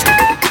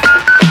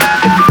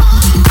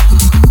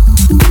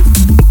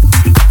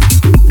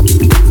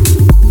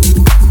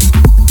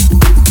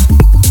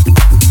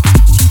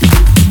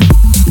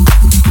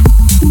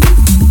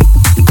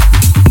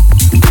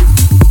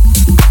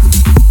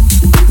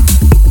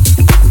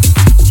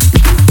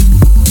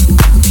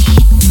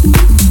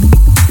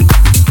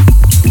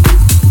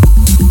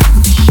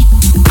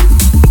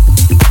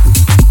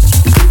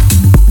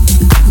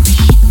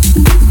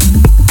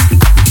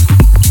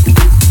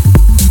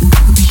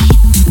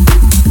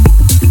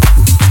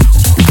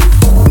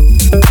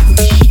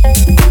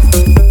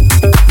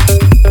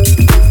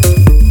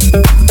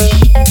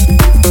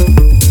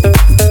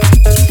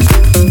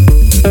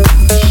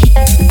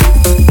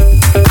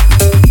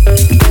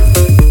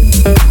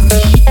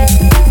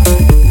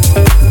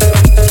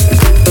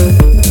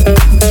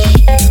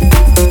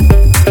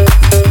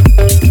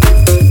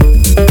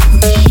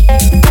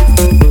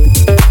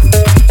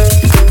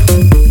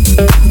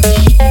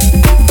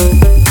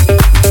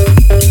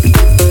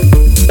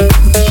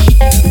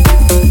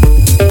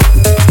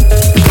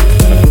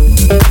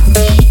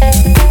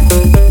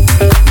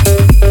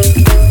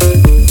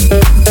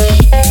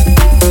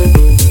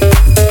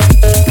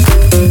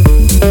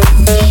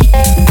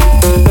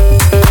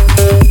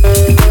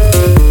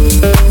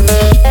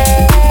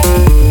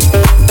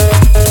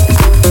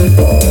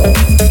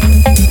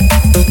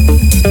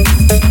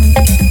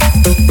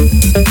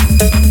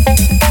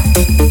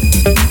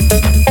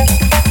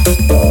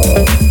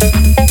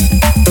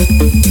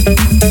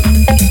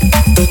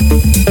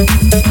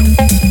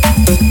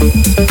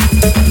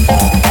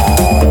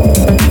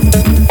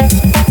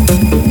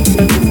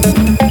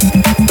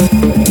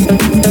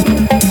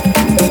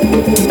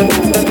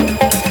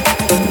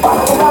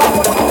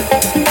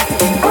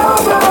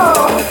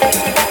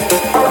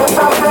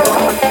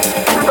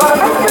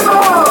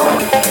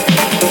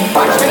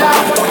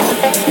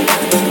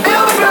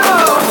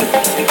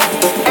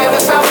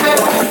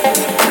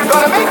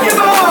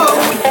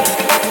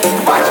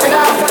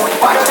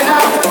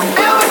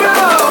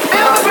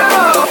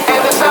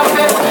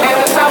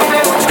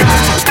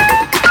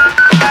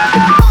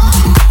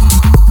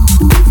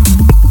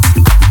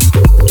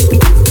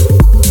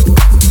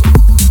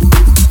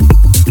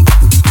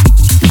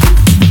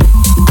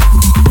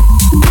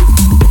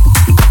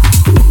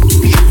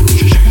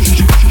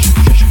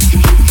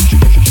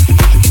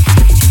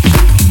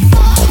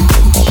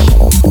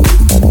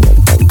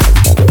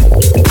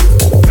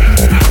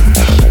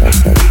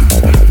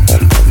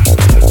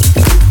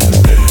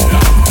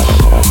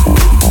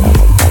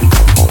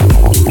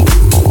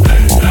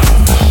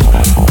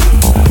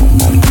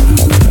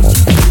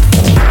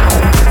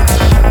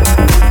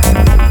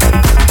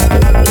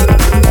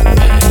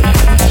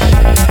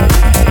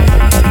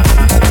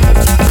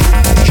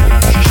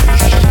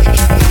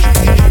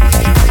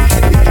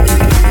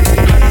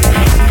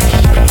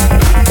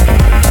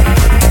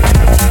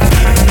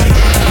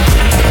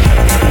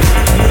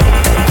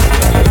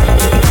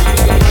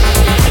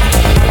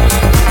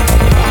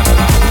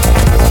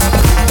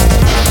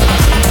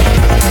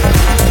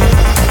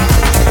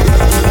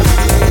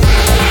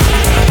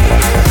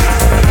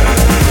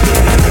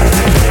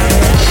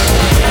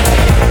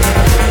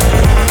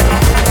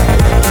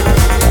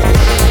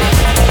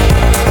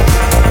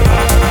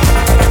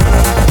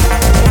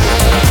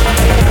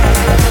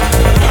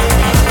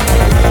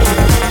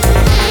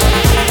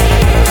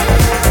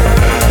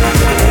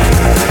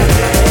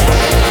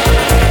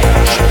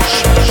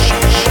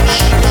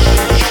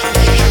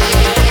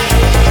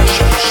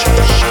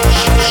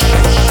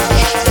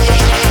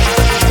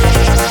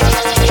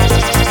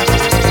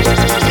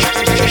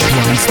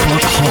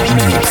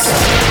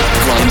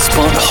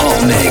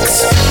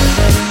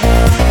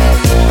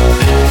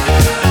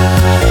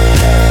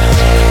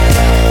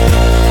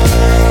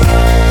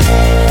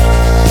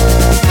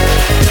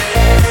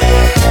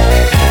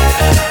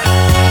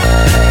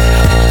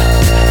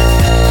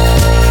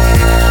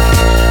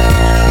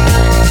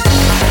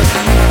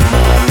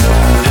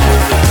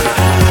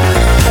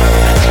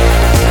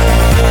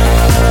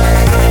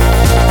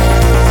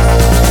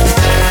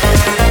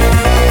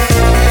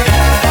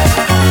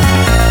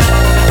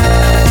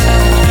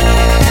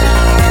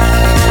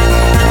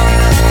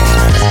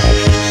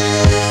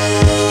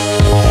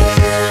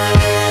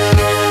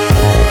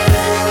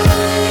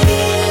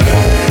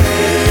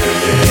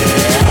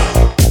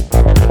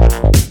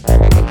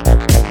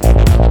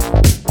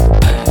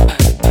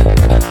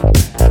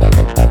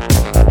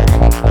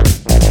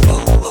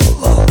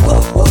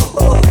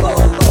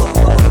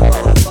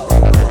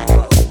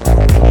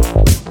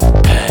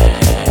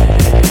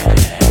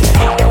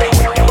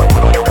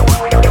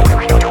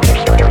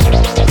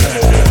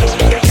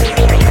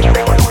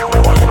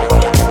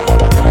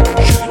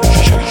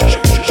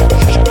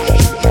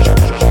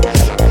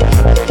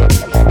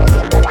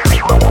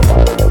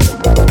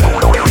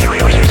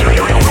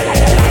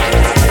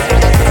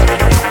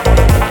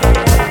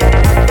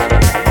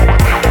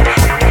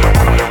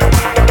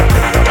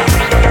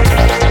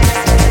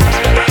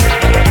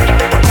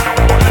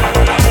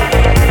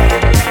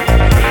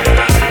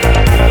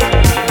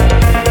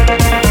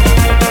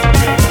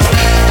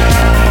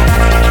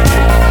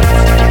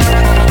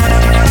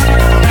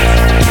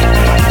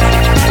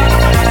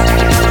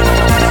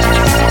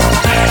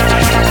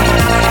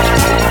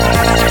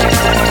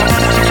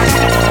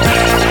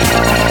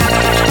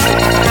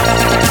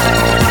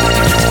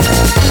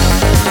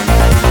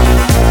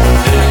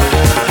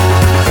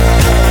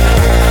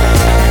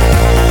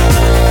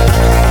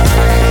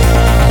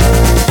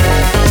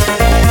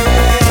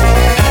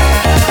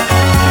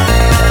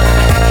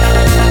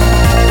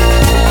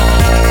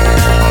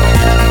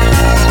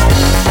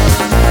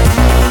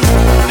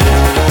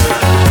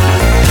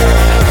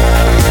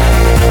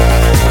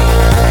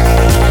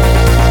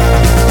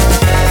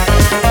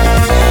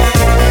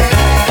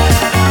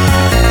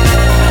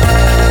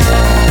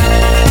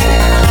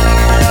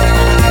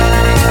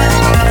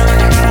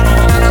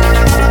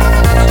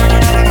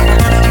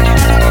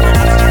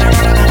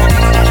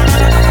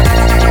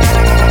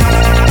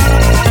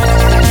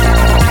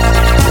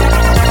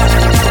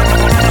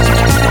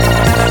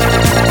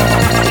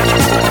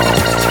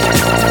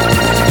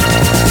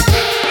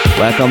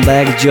 welcome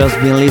back. Just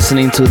been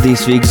listening to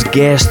this week's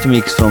guest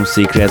mix from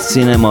Secret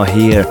Cinema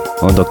here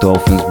on Dr.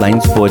 Offen's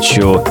Blind Spot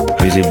Show.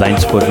 Visit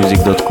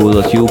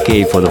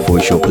blindspotmusic.co.uk for the full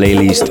show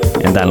playlist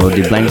and download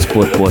the Blind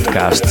Spot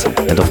podcasts,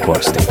 and of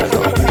course stay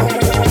tuned.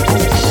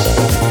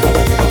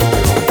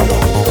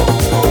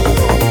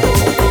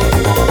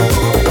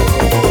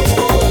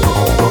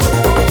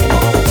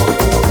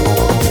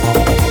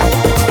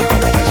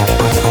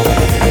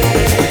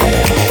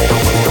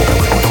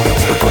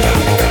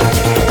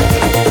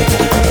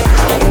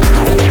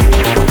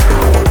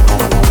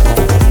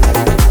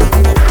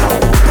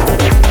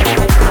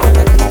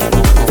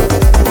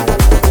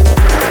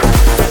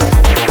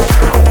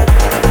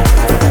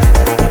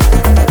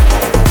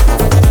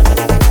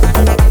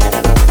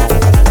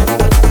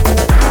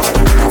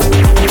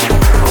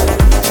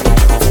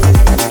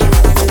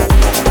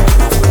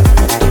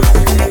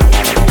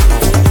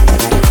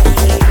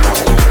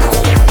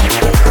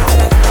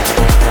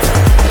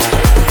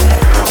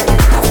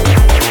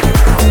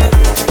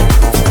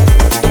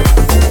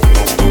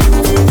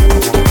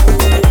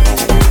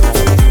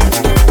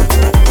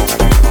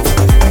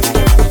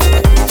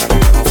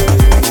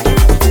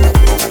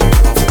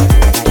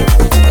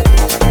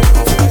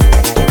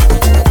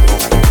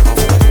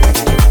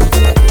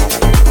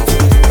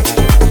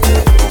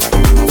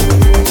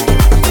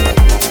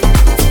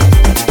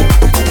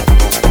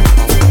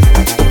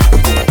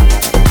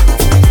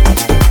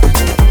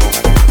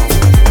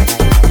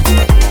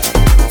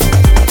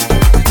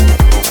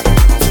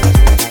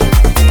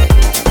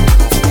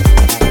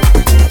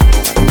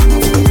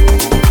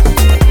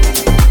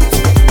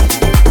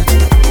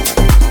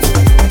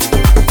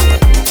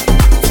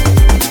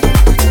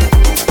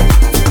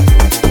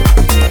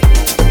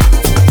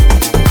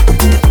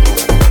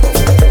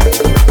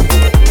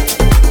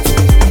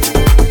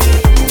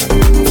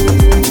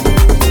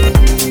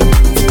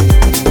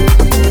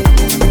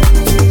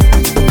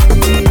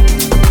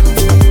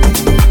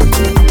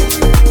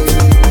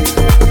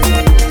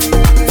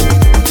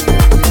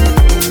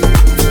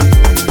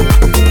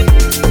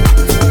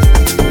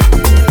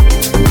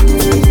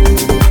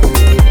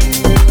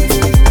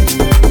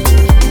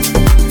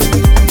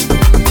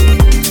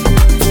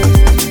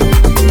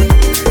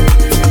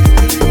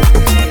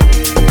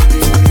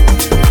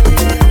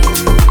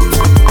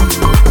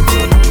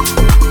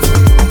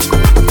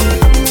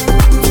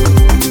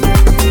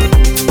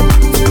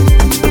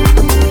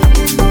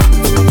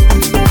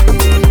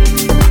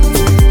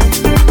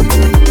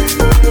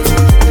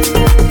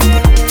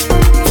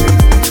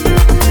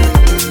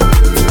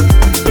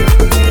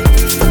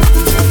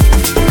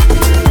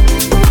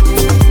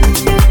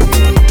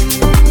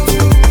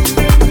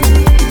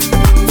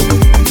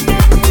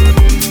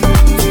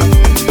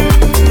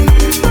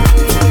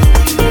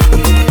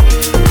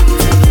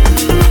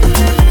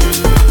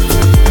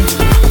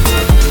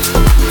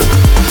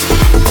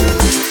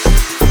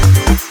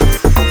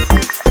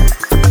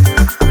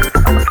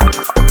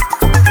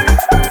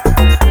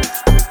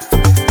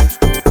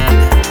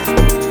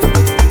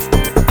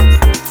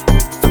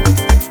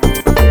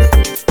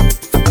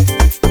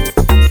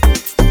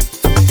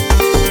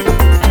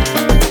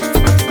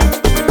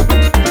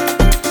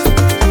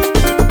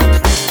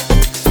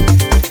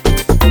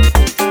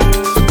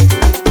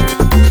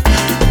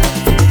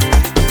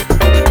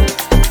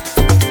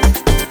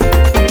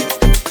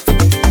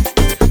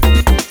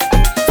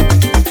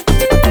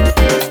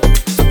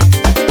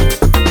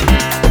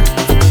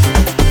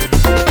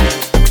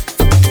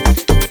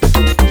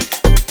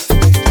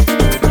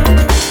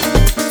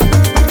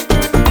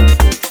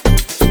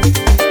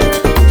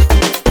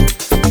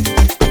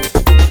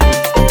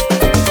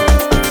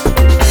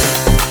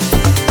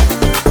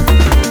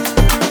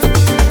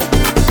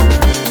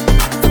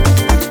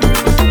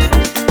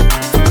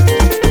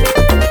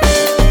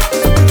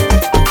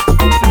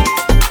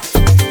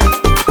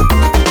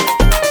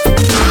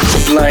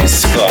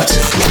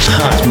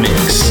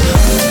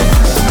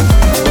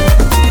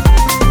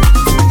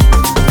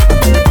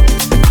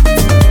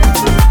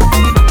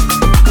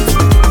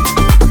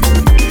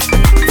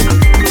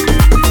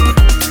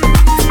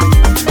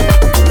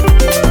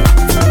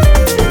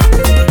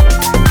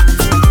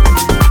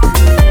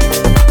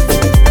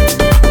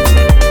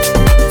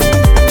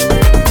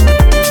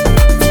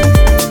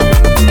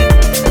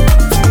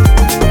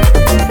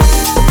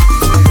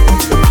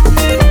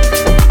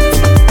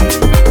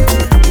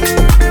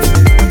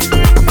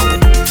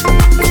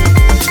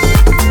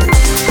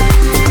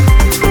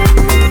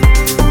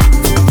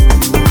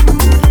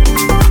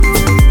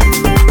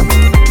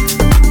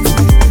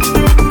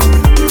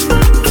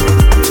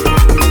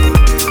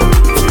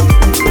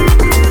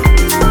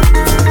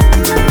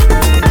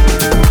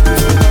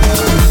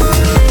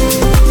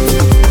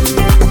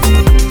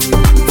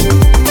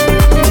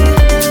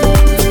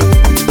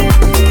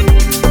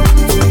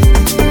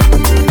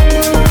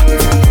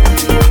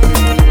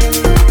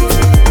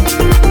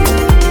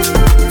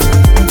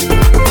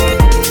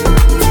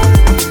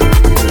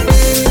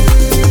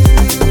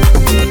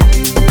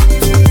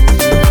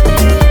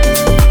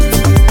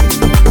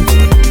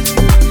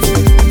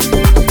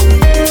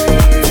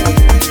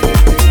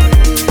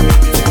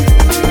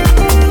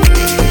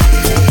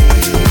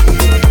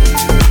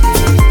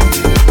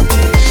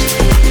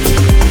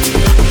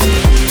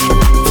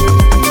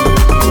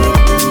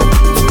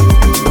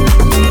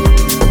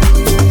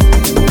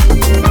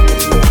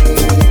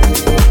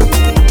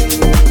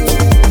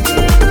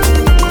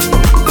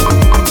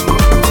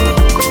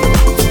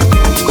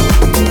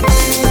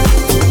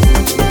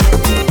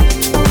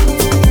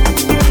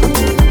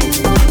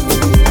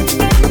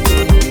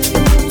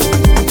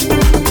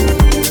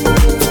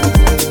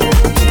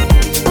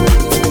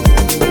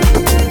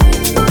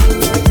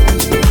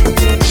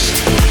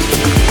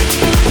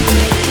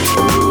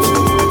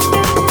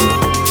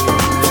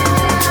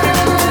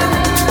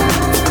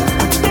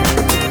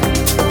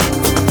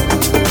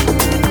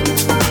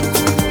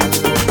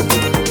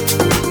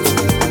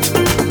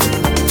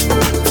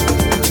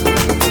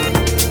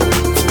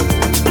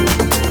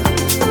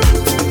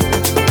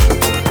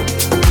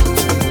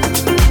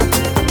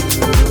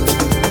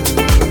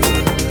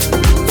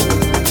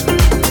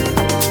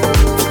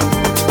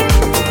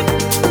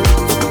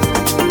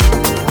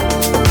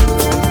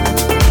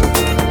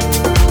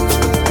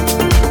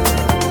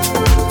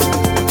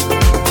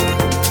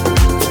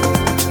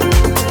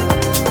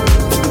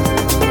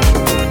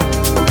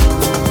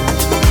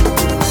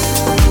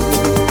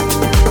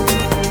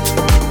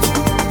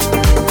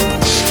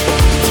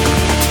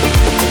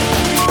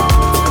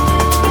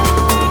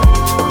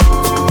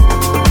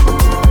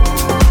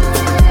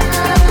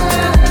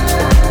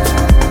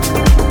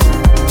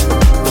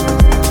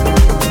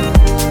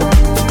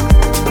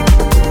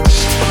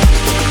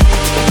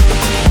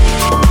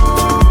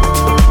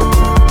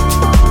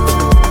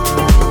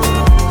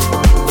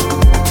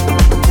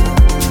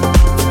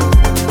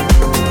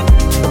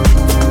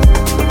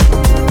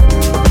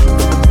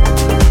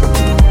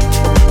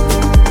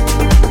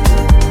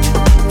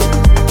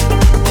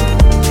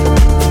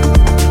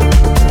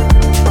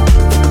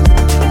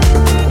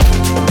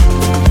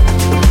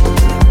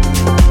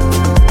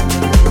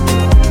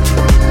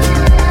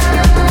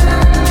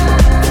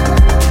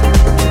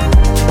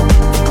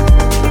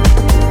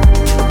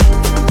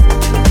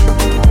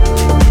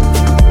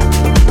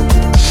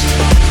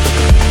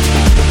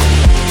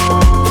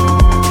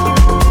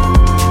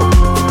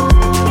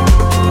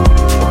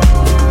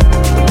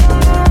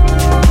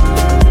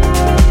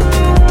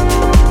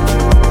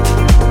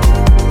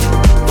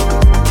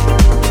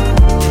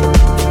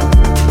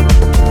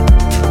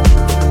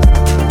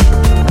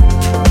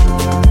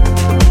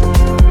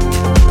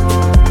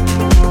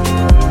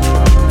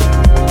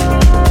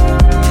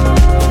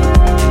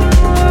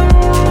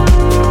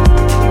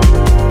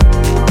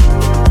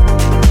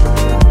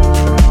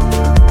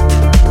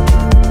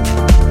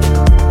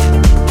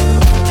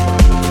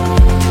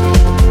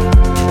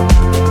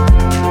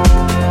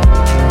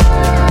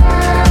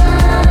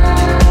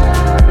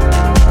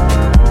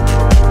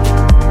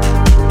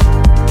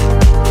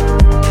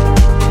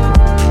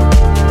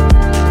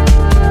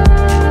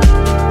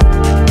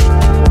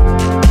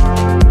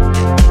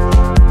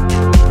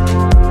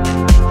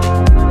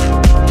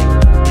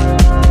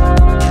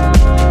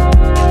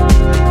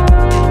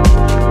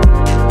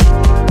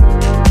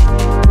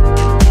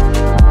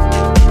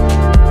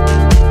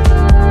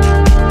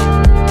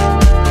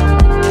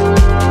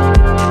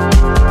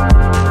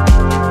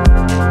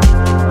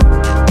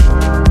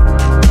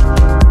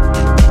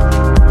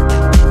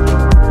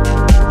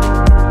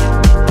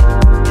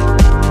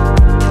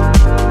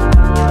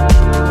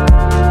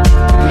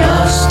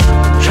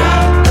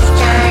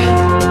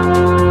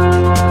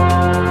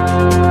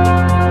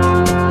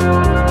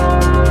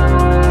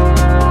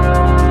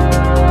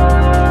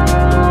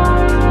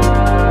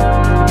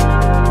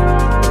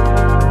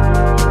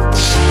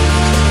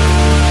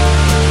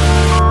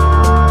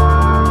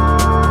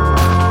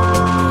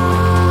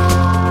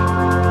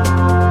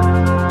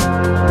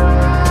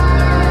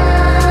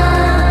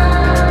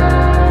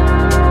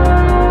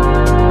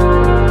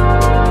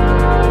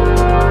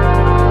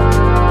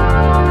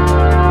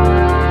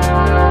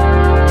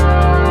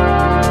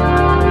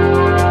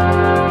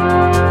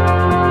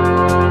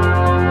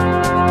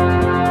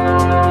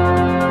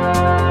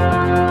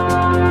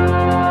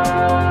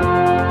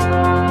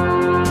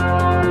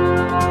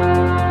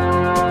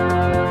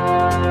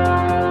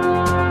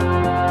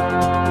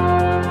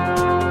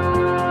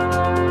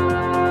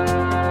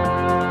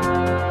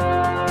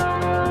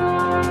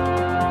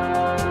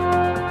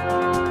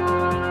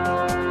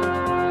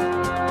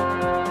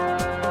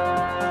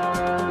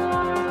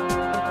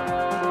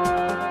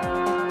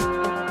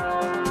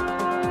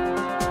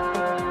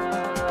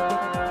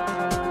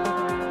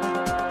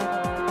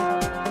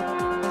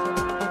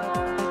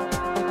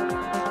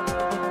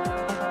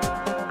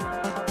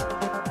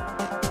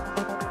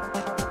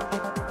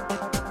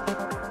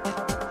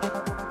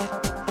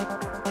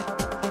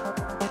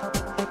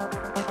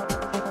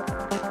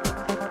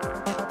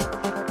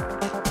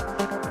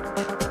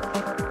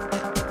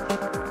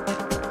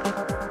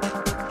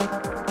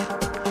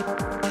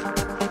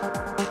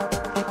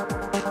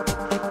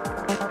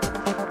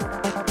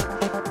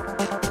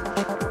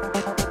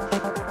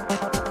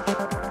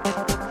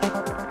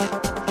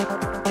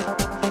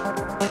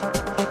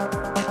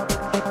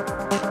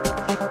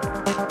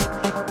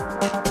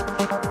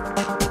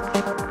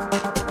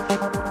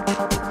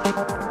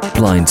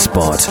 Blind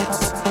Spot.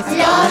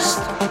 Lost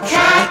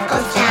track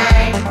of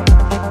time.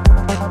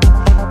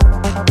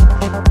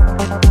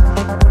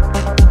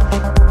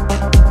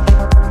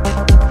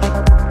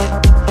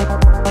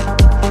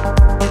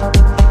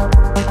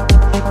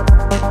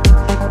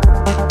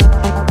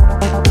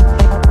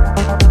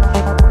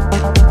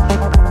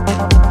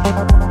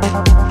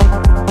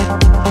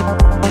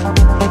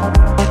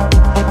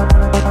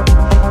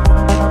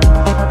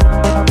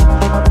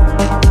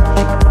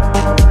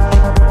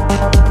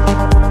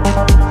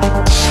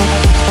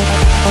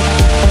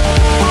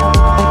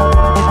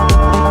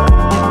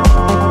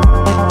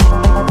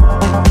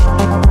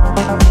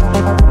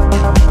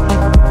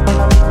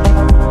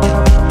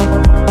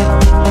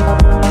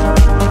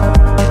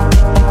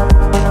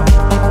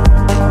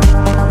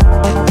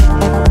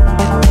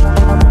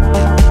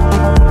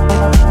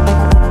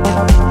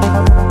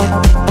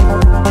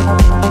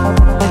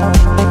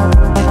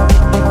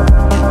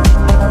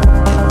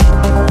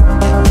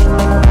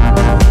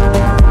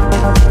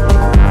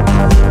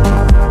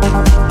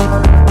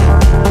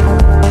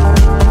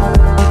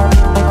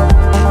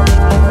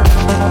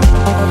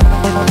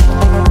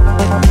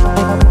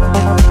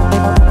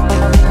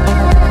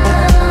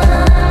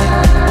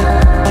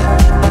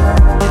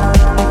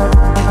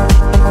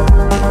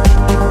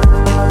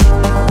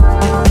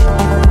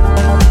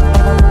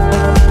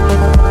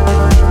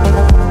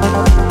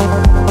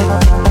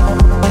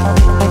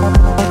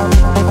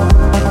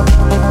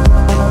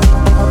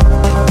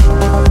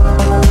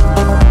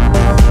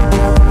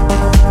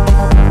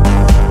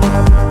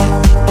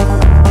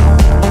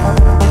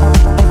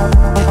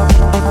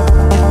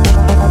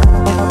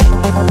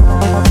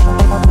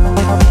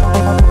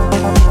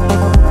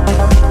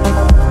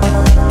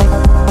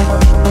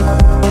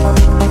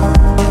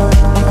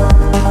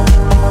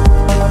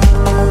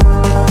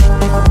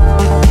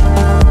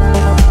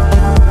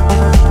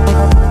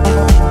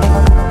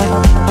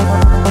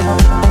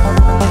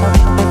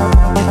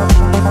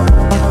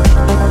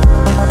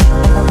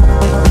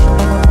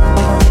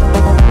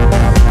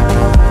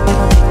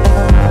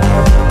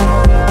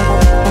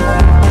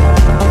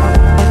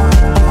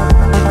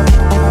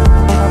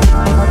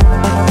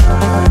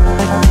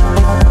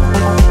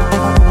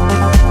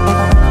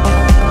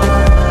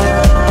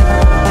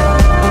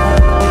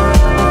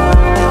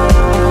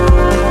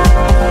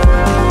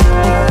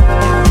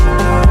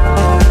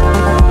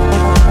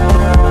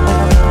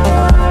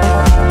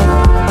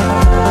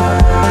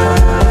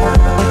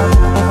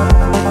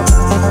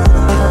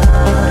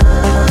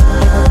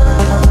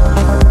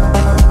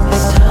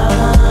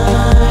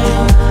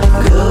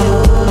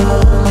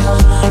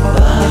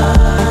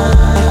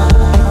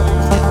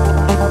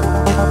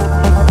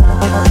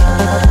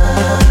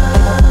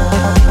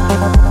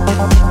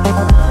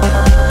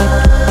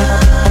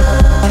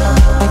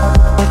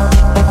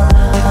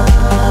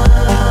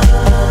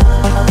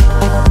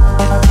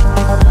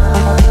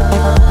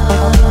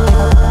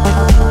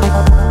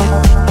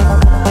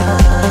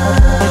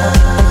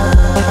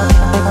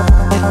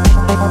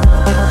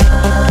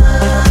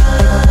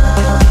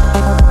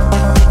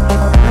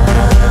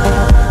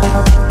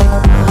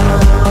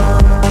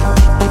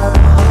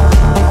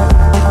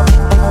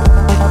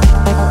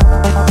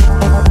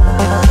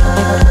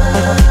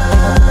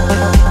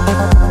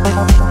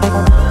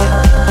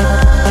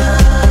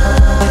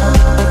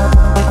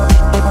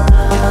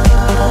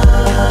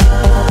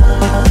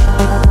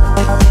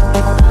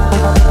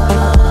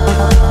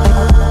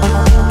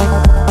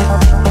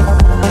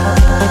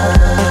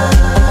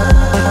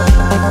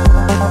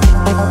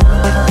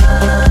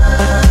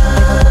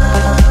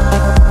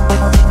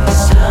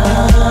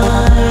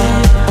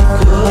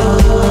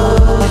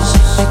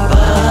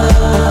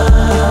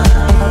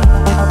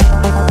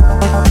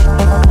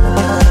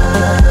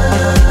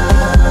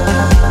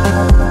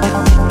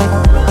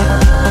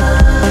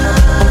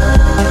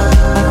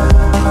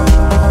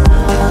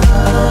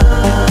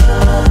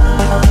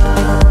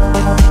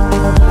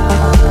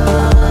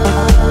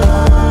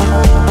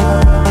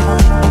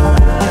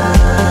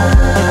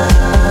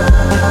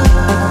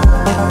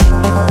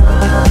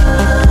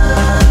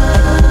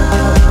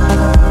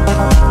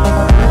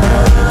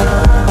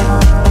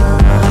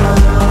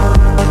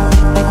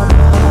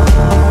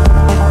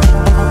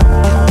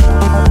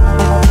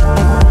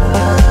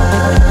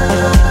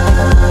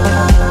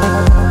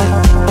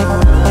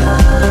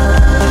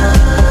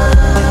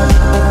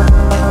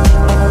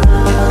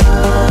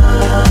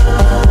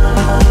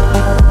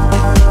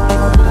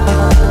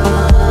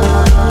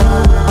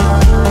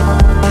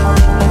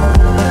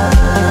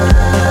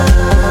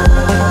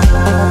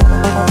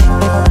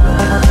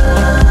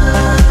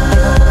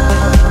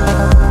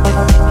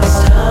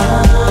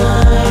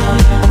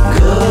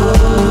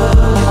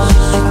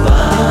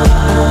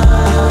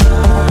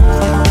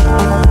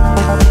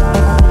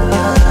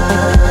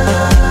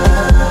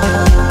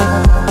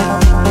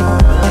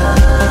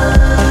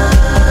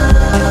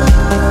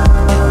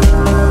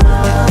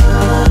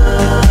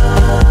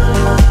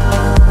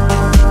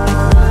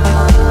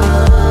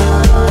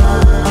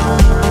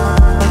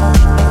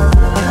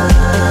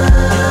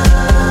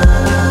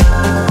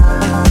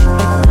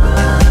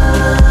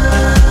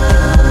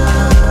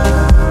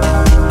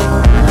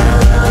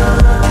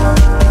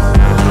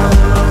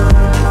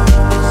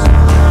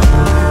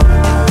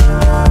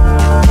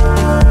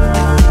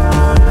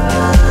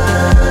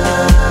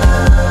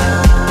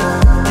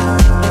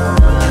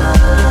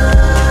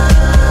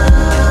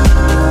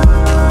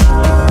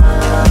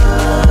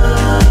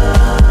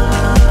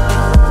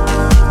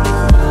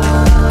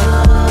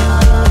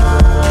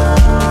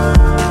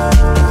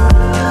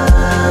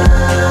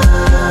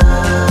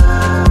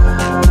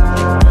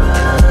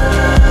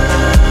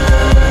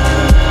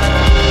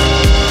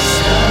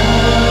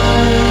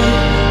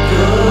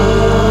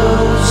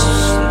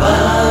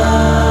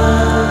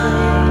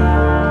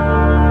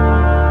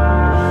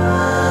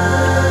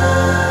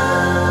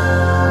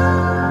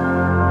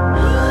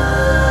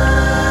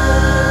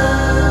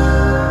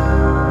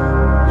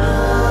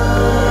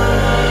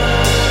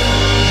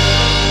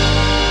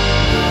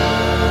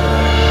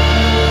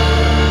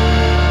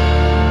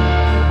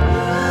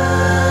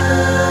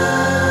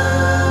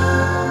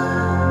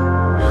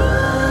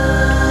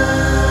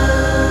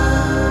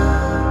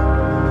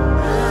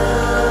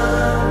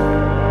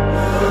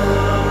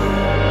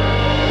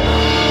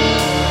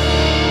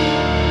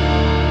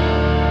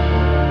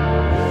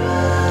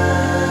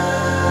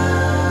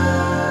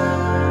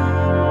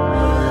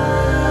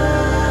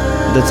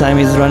 The time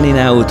is running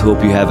out.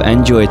 Hope you have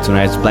enjoyed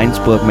tonight's Blind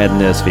Spot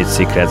Madness with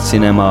Secret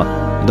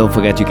Cinema. Don't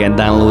forget you can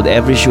download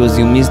every shows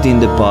you missed in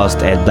the past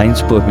at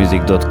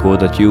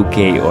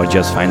blindspotmusic.co.uk or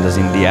just find us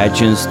in the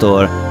iTunes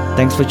store.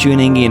 Thanks for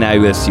tuning in. I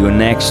will see you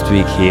next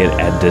week here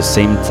at the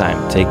same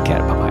time. Take care.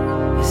 Bye bye.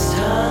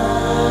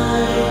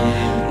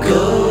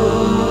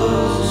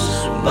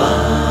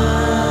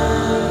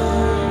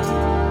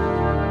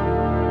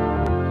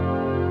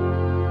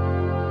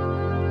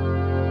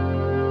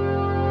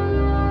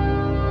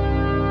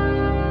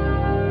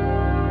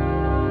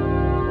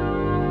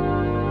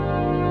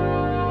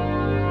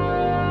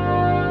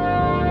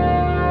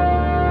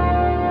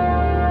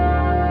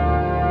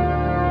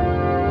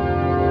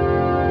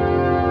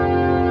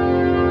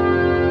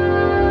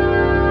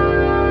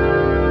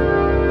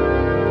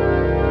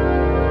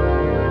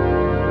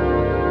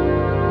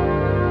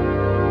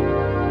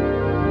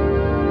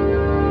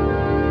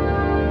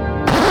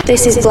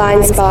 This is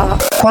Blind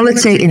Spot.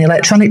 Quality in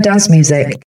electronic dance music.